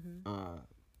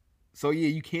 So yeah,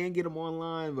 you can get them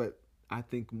online, but I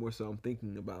think more so I'm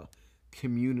thinking about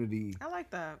community. I like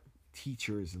that.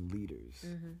 Teachers and leaders.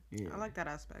 Yeah. I like that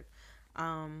aspect.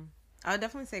 I would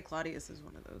definitely say Claudius is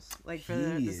one of those. Like for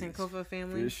the Sankofa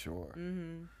family. For sure.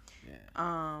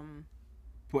 Yeah.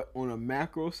 But on a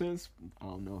macro sense, I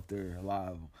don't know if they're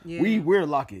alive. Yeah. We're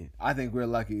lucky. I think we're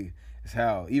lucky as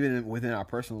hell. Even within our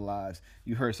personal lives,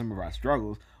 you heard some of our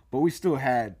struggles, but we still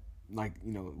had like,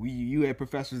 you know, you had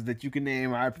professors that you can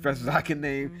name, I had professors I can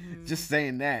name. Just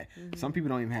saying that. Some people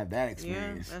don't even have that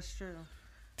experience. Yeah, that's true.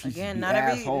 Again, not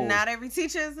every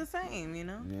teacher is the same, you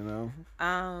know? You know?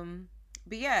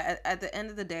 But yeah, at the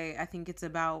end of the day, I think it's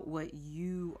about what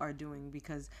you are doing,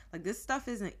 because like this stuff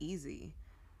isn't easy,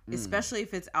 especially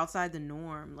if it's outside the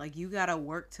norm. Like you gotta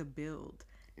work to build,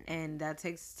 and that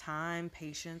takes time,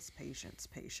 patience.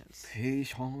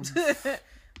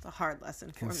 It's a hard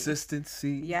lesson for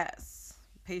consistency. Me. Yes,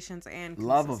 patience and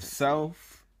love of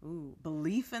self. Ooh,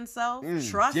 belief in self,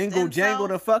 trust. Jangle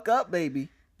the fuck up, baby.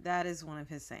 That is one of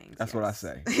his sayings. That's what I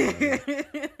say.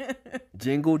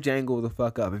 Jangle the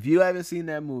fuck up. If you haven't seen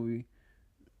that movie,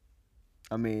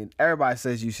 I mean, everybody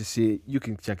says you should see it. You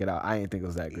can check it out. I didn't think it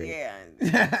was that great.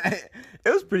 Yeah.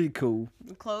 It was pretty cool.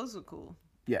 The clothes were cool.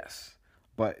 Yes.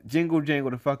 But jangle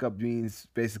the fuck up means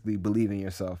basically believe in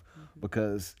yourself.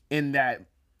 Because in that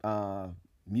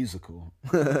musical.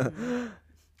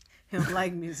 He don't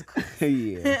like musicals.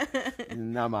 Yeah.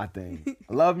 Not my thing.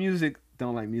 I love music,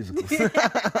 don't like musicals.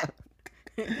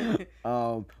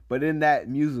 But in that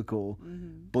musical,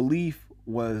 belief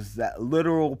was that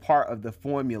literal part of the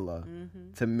formula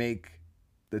to make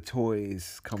the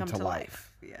toys come to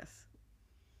life. Yes.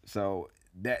 So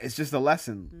that it's just a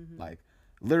lesson. Like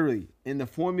literally in the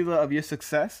formula of your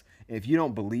success, if you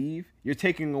don't believe, you're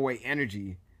taking away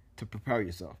energy to propel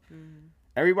yourself.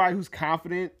 Everybody who's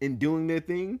confident in doing their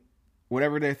thing,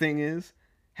 whatever their thing is,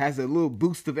 has a little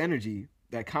boost of energy,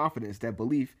 that confidence, that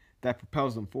belief that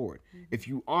propels them forward. If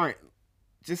you aren't,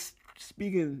 just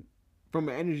speaking from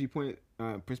an energy point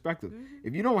perspective,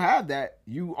 if you don't have that,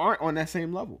 you aren't on that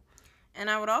same level. And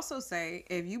I would also say,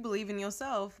 if you believe in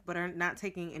yourself but are not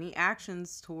taking any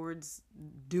actions towards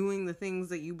doing the things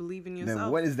that you believe in yourself,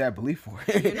 then what is that belief for?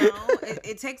 You know,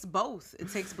 it takes both. It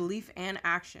takes belief and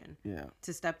action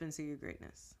to step into your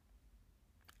greatness.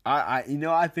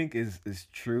 I think is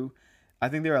true. I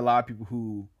think there are a lot of people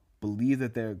who believe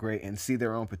that they're great and see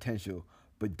their own potential,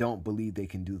 but don't believe they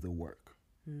can do the work.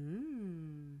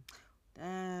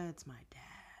 That's my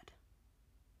dad.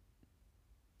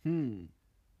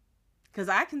 Because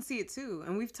I can see it too.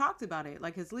 And we've talked about it,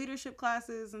 like his leadership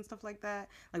classes and stuff like that.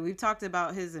 Like we've talked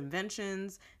about his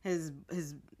inventions, his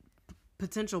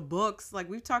potential books. Like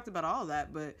we've talked about all of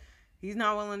that, but he's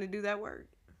not willing to do that work.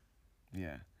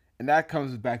 Yeah. And that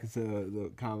comes back into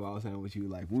the convo I was having with you.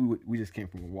 Like we just came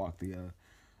from a walk a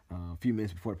few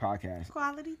minutes before the podcast.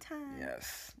 Quality time.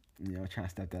 Yes. You know, trying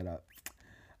to step that up.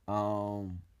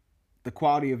 The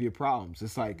quality of your problems.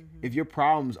 It's like if your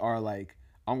problems are like,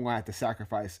 I'm going to have to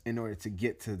sacrifice in order to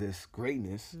get to this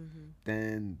greatness,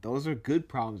 then those are good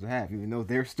problems to have, even though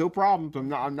they're still problems.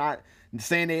 I'm not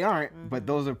saying they aren't, but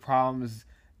those are problems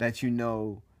that you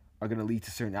know are going to lead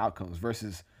to certain outcomes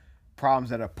versus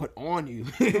problems that are put on you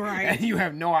and you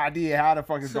have no idea how the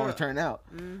fuck it's going to turn out.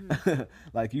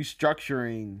 Like you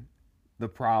structuring the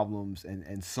problems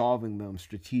and solving them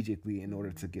strategically in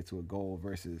order to get to a goal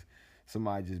versus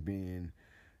somebody just being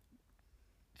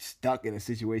stuck in a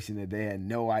situation that they had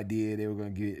no idea they were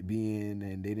going to be in,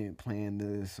 and they didn't plan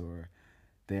this, or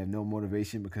they have no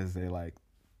motivation because they're like,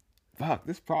 fuck,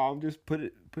 this problem just put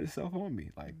itself on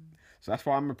me. Like, so that's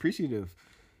why I'm appreciative.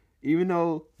 Even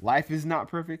though life is not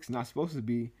perfect, it's not supposed to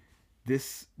be, the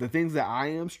things that I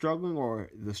am struggling,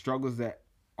 or the struggles that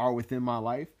are within my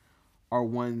life, are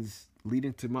ones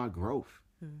leading to my growth.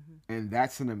 And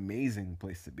that's an amazing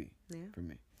place to be for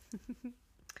me.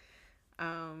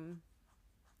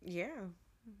 Yeah,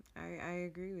 I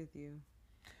agree with you.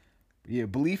 Yeah,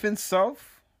 belief in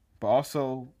self, but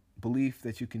also belief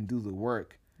that you can do the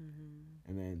work.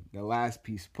 And then the last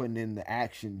piece, putting in the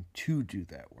action to do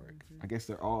that work. I guess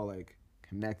they're all like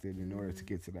connected in order to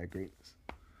get to that greatness.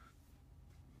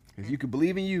 Because you can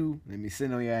believe in you and be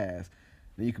sitting on your ass.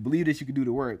 And you can believe that you can do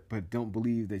the work, but don't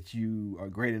believe that you are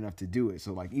great enough to do it.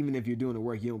 So, like, even if you're doing the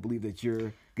work, you don't believe that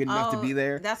you're good enough to be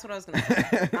there. That's what I was going to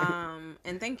say.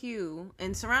 And thank you.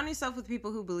 And surround yourself with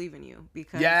people who believe in you.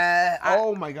 Because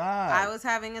oh my God. I was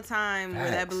having a time where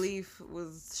that belief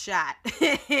was shot.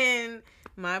 And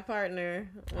my partner,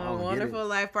 my wonderful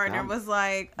life partner, was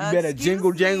like, you better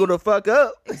jangle the fuck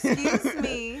up. Excuse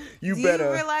me. You do better.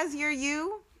 You realize you're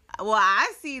you? Well,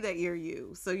 I see that you're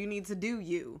you, so you need to do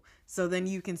you, so then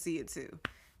you can see it too.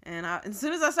 And as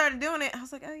soon as I started doing it, I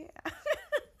was like, oh yeah.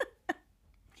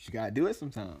 You gotta do it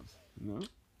sometimes, you know.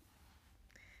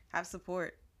 Have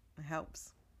support. It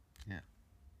helps. Yeah.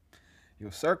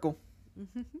 Your circle.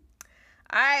 All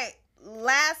right,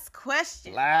 last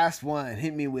question. Last one.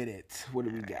 Hit me with it. What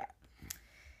do we got?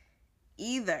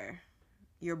 Either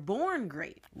you're born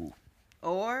great,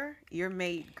 or you're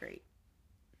made great.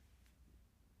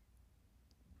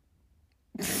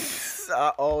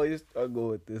 I always struggle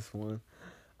with this one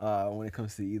when it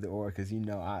comes to either or, because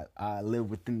I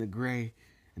live within the gray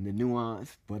and the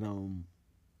nuance. But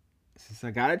since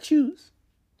I gotta choose,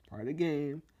 part of the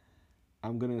game,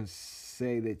 I'm gonna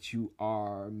say that you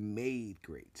are made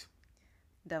great.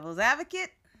 Devil's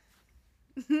advocate.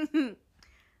 I'm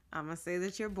gonna say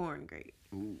that you're born great.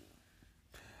 Ooh.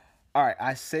 All right,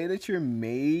 I say that you're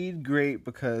made great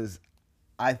because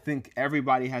I think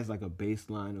everybody has like a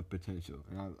baseline of potential.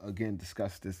 And I'll again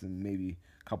discuss this in maybe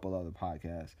a couple other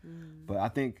podcasts. But I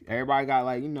think everybody got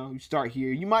like, you start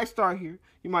here. You might start here.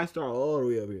 You might start all the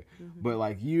way up here. But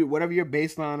like whatever your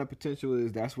baseline of potential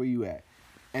is, that's where you at.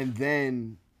 And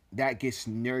then that gets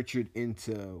nurtured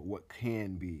into what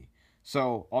can be.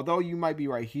 So although you might be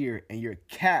right here and your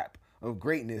cap of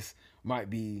greatness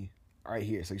might be right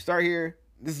here. So you start here.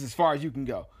 This is as far as you can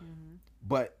go.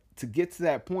 But to get to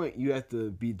that point, you have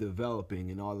to be developing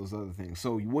and all those other things.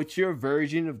 So what your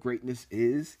version of greatness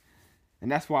is,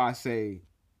 and that's why I say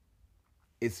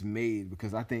it's made,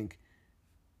 because I think,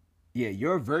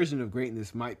 your version of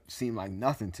greatness might seem like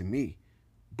nothing to me,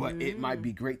 but it might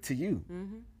be great to you.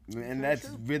 And that's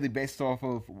really based off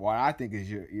of what I think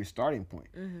is your starting point.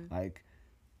 Like,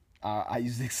 I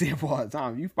use the example all the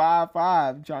time. You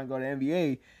 5'5", trying to go to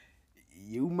NBA,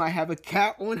 you might have a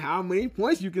cap on how many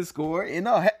points you can score in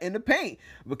the paint,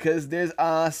 because there's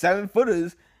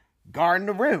 7-footers guarding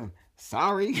the rim.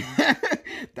 Sorry.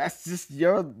 That's just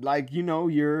your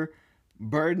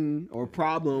burden or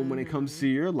problem when it comes to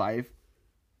your life,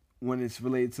 when it's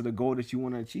related to the goal that you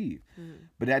want to achieve.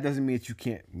 But that doesn't mean that you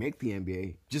can't make the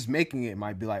NBA. Just making it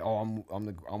might be like, oh, I'm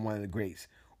one of the greats,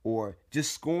 or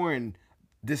just scoring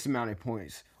this amount of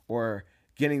points, or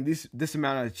getting this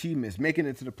amount of achievements, making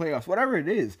it to the playoffs, whatever it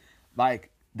is,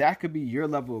 like that could be your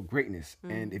level of greatness.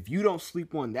 And if you don't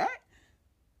sleep on that,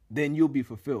 then you'll be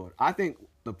fulfilled. I think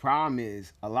the problem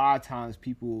is a lot of times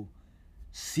people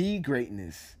see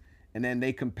greatness and then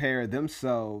they compare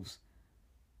themselves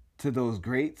to those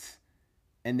greats.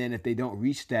 And then if they don't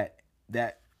reach that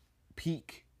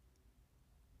peak,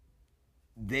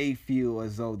 they feel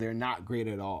as though they're not great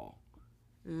at all.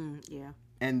 Yeah.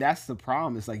 And that's the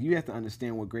problem. It's like you have to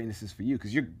understand what greatness is for you,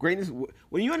 because your greatness,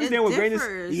 when you understand what greatness,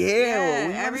 when you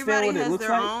everybody understand what it has looks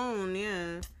their like, own.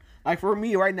 Yeah. Like for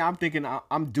me right now, I'm thinking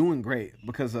I'm doing great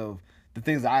because of the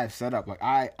things that I have set up. Like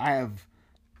I have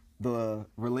the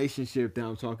relationship that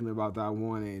I'm talking about that I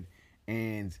wanted,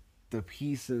 and the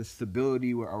peace and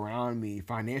stability were around me,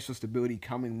 financial stability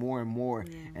coming more and more.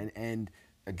 And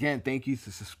again, thank you for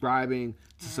subscribing,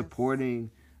 to supporting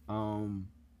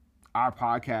our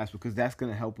podcast, because that's going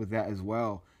to help with that as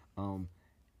well.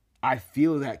 I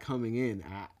feel that coming in.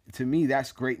 To me,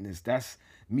 that's greatness. That's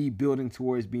me building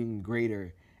towards being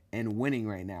greater and winning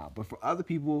right now. But for other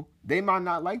people, they might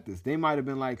not like this. They might have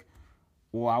been like,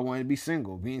 well, I want to be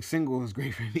single. Being single is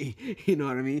great for me. You know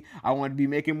what I mean? I want to be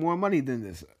making more money than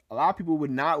this. A lot of people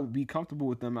would not be comfortable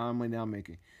with the amount of money I'm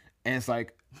making. And it's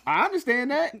like, I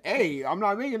understand that. Hey, I'm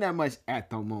not making that much at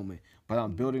the moment, but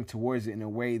I'm building towards it in a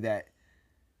way that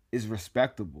is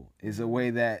respectable, is a way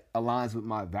that aligns with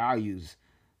my values.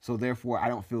 So therefore, I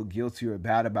don't feel guilty or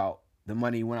bad about the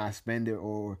money when I spend it,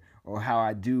 or how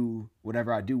I do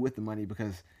whatever I do with the money,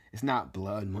 because it's not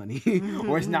blood money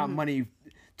or it's not money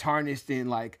tarnished in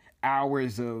like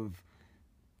hours of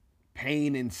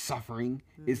pain and suffering.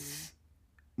 It's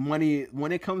money,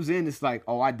 when it comes in, it's like,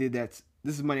 oh, I did that.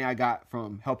 This is money I got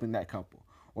from helping that couple,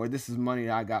 or this is money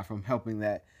that I got from helping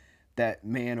that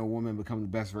man or woman become the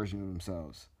best version of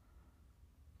themselves.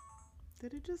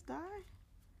 Did it just die?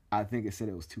 I think it said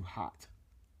it was too hot.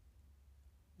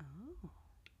 Oh.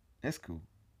 That's cool.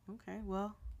 Okay,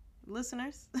 well,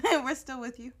 listeners, we're still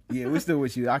with you. Yeah, we're still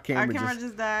with you. Our Our camera, camera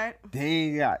just died.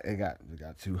 dang, it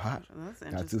got too hot. That's Got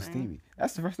interesting. too steamy.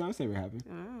 That's the first time it's ever happened.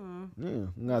 Mm. Yeah,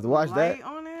 we're gonna have to watch Light that.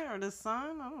 on it or the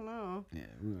sun? I don't know. Yeah,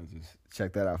 we're gonna just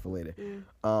check that out for later.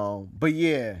 Yeah. But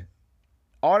yeah,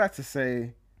 all that to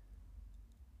say,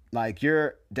 like,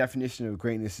 your definition of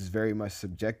greatness is very much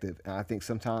subjective, and I think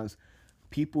sometimes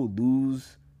people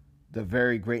lose the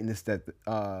very greatness that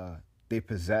they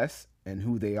possess and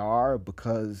who they are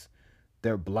because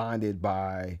they're blinded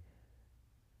by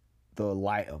the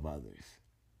light of others.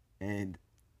 And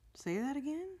Say that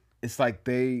again? it's like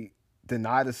they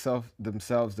deny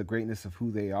themselves the greatness of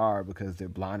who they are because they're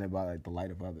blinded by, like, the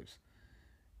light of others.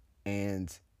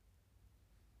 And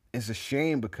it's a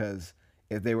shame because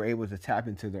if they were able to tap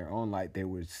into their own light, they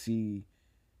would see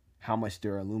how much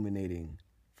they're illuminating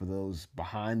for those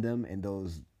behind them and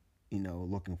those,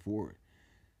 looking forward.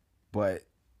 But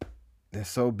they're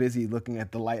so busy looking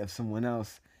at the light of someone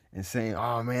else and saying,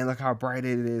 oh man, look how bright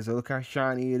it is, or look how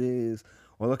shiny it is,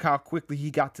 or look how quickly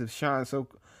he got to shine so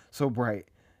bright.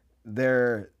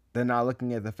 They're not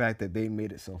looking at the fact that they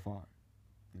made it so far.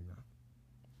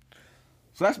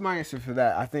 So that's my answer for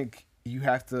that. I think you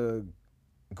have to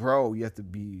grow, you have to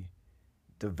be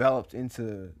developed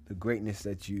into the greatness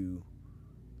that you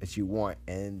want,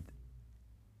 and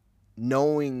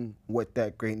knowing what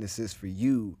that greatness is for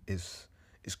you is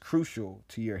crucial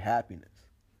to your happiness.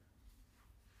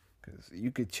 Because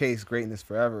you could chase greatness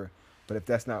forever, but if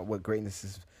that's not what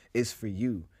greatness is for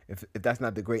you, if that's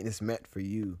not the greatness meant for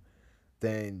you,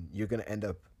 then you're gonna end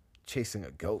up chasing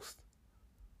a ghost.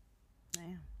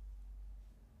 Damn.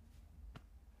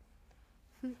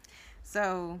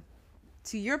 So,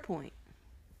 to your point,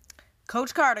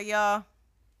 Coach Carter, y'all,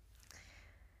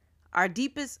 our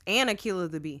deepest, and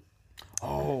Akilah the Bee.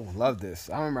 Oh, love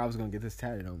this. I remember I was gonna get this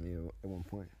tatted on me at one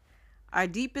point. Our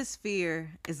deepest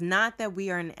fear is not that we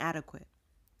are inadequate.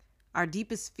 Our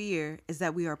deepest fear is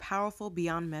that we are powerful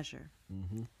beyond measure.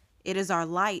 Mm-hmm. It is our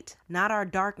light, not our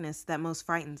darkness, that most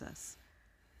frightens us.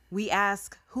 We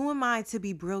ask, who am I to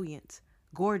be brilliant,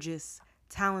 gorgeous,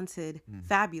 talented,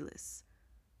 fabulous?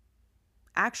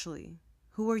 Actually,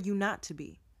 who are you not to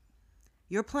be?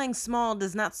 Your playing small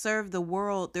does not serve the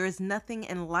world. There is nothing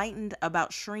enlightened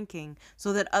about shrinking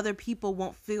so that other people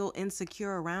won't feel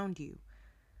insecure around you.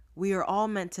 We are all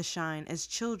meant to shine as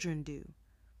children do.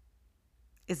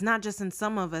 It's not just in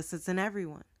some of us, it's in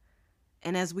everyone.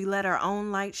 And as we let our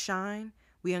own light shine,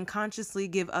 we unconsciously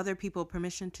give other people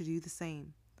permission to do the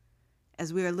same.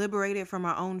 As we are liberated from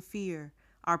our own fear,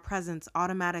 our presence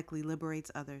automatically liberates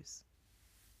others.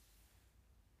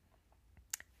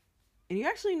 And you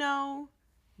actually know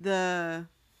the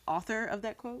author of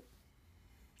that quote?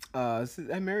 Is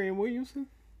that Marianne Williamson?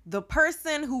 The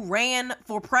person who ran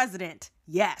for president.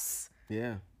 Yes.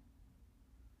 Yeah.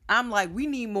 I'm like, we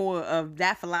need more of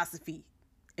that philosophy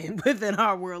within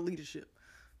our world leadership.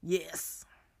 Yes.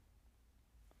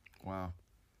 Wow.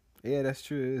 Yeah, that's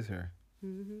true. It is her.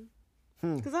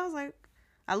 Mm-hmm. Because I was like,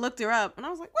 I looked her up and I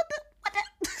was like, what the?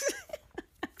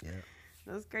 Yeah.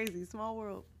 That's crazy. Small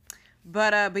world.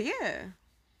 But yeah,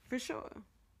 for sure.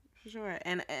 For sure.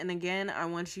 And again, I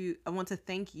want to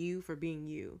thank you for being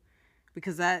you,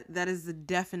 because that is the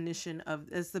definition of,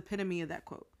 it's the epitome of that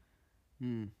quote.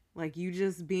 Like, you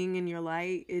just being in your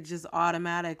light, it just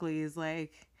automatically is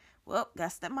like, well, gotta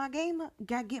step my game up.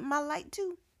 Gotta get my light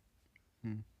too.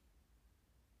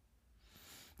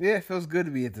 Yeah, it feels good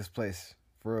to be at this place.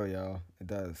 For real, y'all. It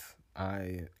does.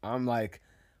 I'm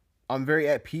very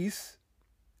at peace,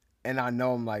 and I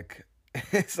know I'm like,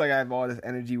 it's like I have all this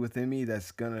energy within me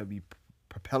that's gonna be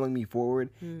propelling me forward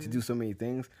to do so many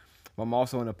things. But I'm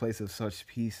also in a place of such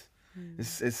peace.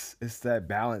 It's that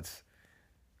balance.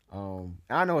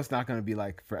 I know it's not gonna be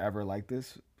like forever like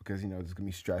this, because there's gonna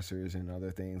be stressors and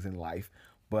other things in life.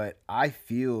 But I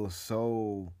feel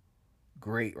so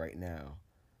great right now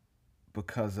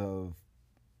because of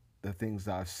the things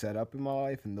that I've set up in my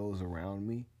life and those around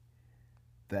me,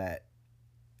 that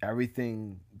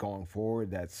everything going forward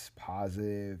that's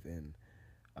positive, and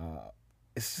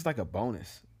it's just like a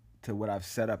bonus to what I've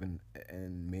set up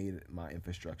and made my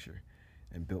infrastructure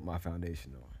and built my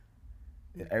foundation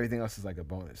on. Everything else is like a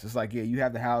bonus. It's like, yeah, you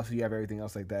have the house, you have everything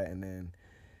else like that, and then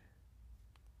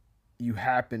you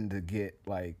happen to get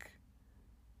like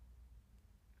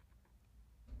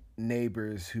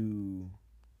neighbors who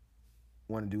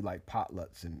want to do like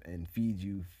potlucks and feed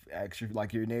you extra,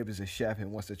 like your neighbor's a chef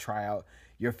and wants to try out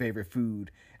your favorite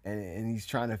food, and he's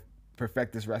trying to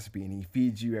perfect this recipe, and he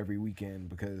feeds you every weekend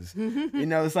because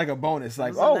it's like a bonus.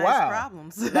 Like, Those are oh nice wow,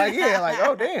 problems. like yeah, like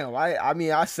oh damn. I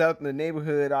mean, I set up in the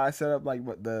neighborhood, I set up like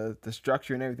what the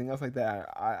structure and everything else like that.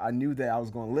 I knew that I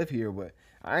was going to live here, but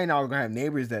I ain't always gonna have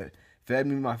neighbors that fed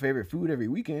me my favorite food every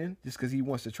weekend just because he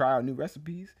wants to try out new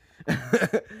recipes.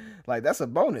 Like that's a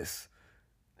bonus,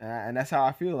 and that's how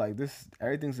I feel. Like this,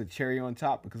 everything's a cherry on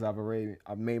top because I've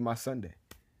made my Sunday.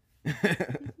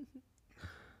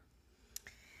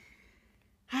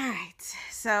 All right.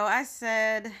 So I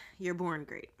said you're born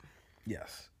great.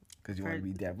 Yes, because you want to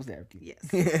be devil's advocate.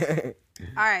 Yes.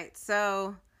 All right.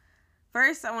 So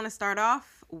first, I want to start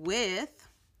off with,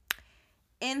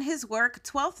 in his work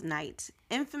Twelfth Night,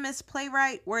 infamous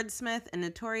playwright, wordsmith, and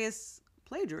notorious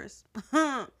plagiarist,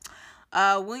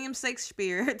 William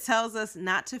Shakespeare tells us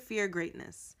not to fear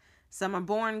greatness. Some are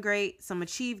born great, some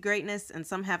achieve greatness, and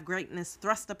some have greatness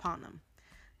thrust upon them.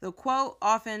 The quote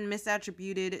often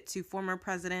misattributed to former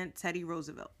President Teddy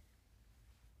Roosevelt.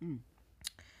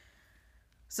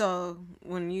 So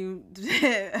when you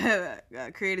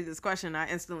created this question, I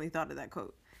instantly thought of that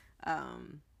quote.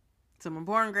 Some are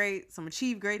born great, some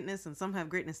achieve greatness, and some have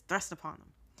greatness thrust upon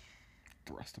them.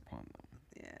 Thrust upon them.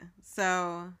 Yeah.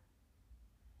 So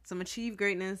some achieve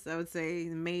greatness, I would say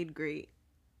made great.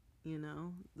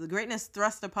 The greatness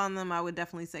thrust upon them, I would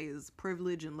definitely say, is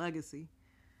privilege and legacy.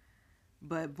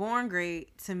 But born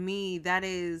great, to me, that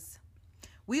is,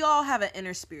 we all have an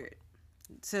inner spirit,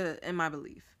 in my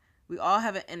belief. We all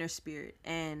have an inner spirit.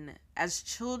 And as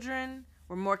children,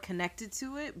 we're more connected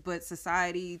to it, but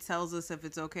society tells us if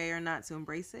it's okay or not to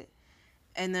embrace it.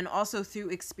 And then also through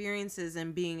experiences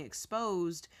and being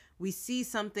exposed, we see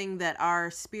something that our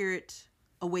spirit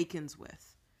awakens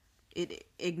with. It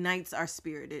ignites our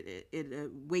spirit.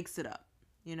 It wakes it up,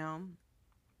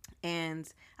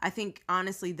 And I think,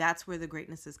 honestly, that's where the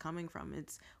greatness is coming from.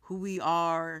 It's who we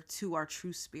are to our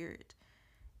true spirit.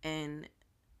 And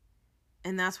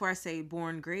that's where I say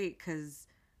born great, because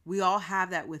we all have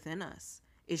that within us.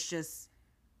 It's just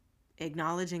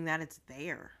acknowledging that it's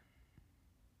there.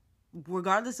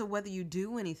 Regardless of whether you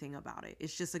do anything about it,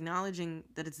 it's just acknowledging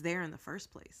that it's there in the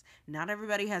first place. Not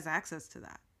everybody has access to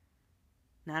that.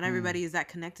 Not everybody is that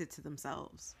connected to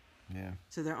themselves. Yeah.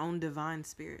 To their own divine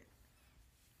spirit.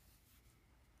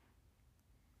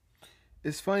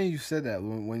 It's funny you said that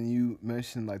when you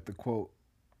mentioned like the quote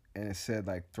and it said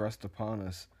like thrust upon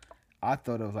us. I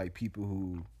thought of like people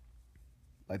who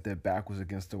like their back was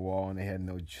against the wall and they had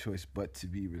no choice but to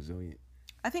be resilient.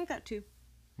 I think that too.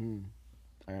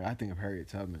 I think of Harriet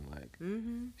Tubman. Like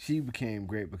she became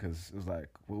great because it was like,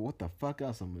 well, what the fuck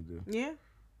else I'm gonna do? Yeah.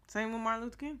 Same with Martin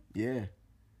Luther King. Yeah.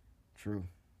 True.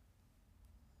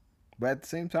 But at the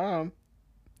same time,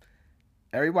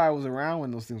 everybody was around when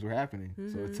those things were happening.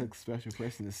 So it took a special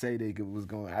person to say they was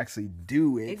going to actually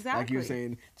do it. Exactly. Like you were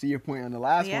saying, to your point on the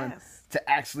last one, to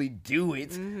actually do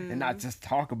it and not just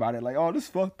talk about it like, oh, this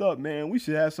fucked up, man. We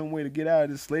should have some way to get out of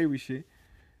this slavery shit.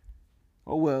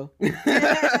 Oh, well.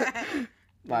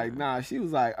 Like, nah, she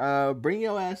was like, bring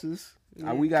your asses.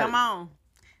 Yeah. We got Come on.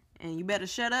 And you better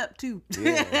shut up, too.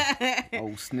 Yeah.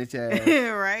 Oh, snitch ass.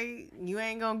 Right? You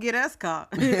ain't going to get us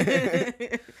caught.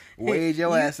 Wade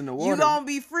your ass in the water. You going to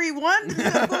be free one,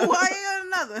 why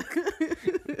another?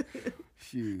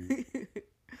 Shoot.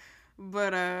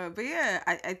 But yeah,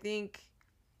 I think,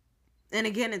 and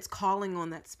again, it's calling on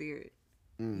that spirit,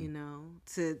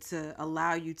 to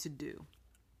allow you to do.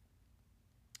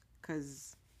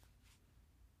 Because,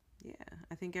 yeah,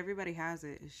 I think everybody has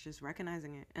it. It's just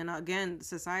recognizing it. And again,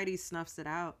 society snuffs it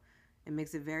out. It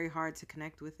makes it very hard to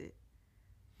connect with it.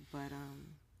 But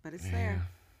it's there.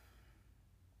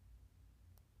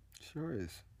 Sure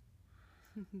is.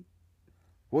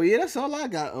 Well, yeah, that's all I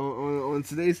got on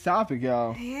today's topic,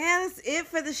 y'all. Yeah, that's it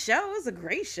for the show. It was a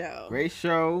great show. Great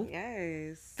show.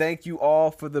 Yes. Thank you all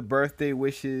for the birthday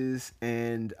wishes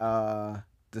and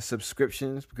the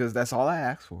subscriptions, because that's all I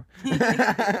asked for.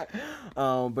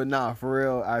 But nah, for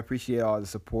real, I appreciate all the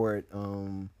support.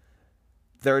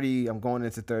 30, I'm going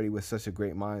into 30 with such a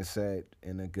great mindset,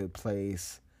 in a good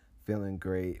place, feeling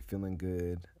great, feeling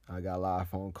good. I got a lot of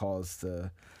phone calls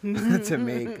to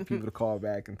make, people to call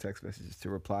back, and text messages to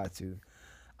reply to.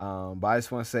 But I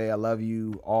just want to say I love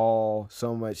you all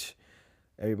so much.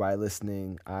 Everybody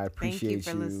listening, I appreciate you.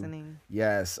 Thank you for listening.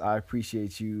 Yes, I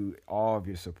appreciate you, all of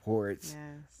your support. Yes.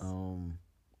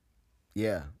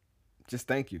 Yeah, just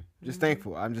thank you. Just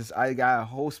thankful. I got a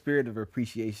whole spirit of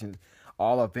appreciation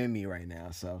all up in me right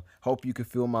now. So hope you can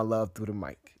feel my love through the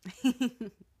mic.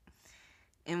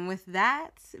 And with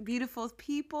that, beautiful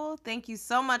people, thank you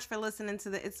so much for listening to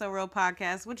the It's So Real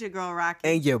podcast with your girl Rocky.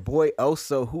 And your boy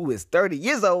Oso, who is 30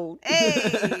 years old.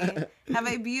 Hey, have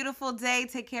a beautiful day.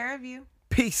 Take care of you.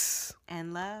 Peace.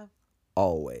 And love.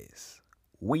 Always.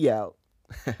 We out.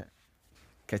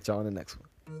 Catch y'all on the next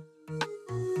one.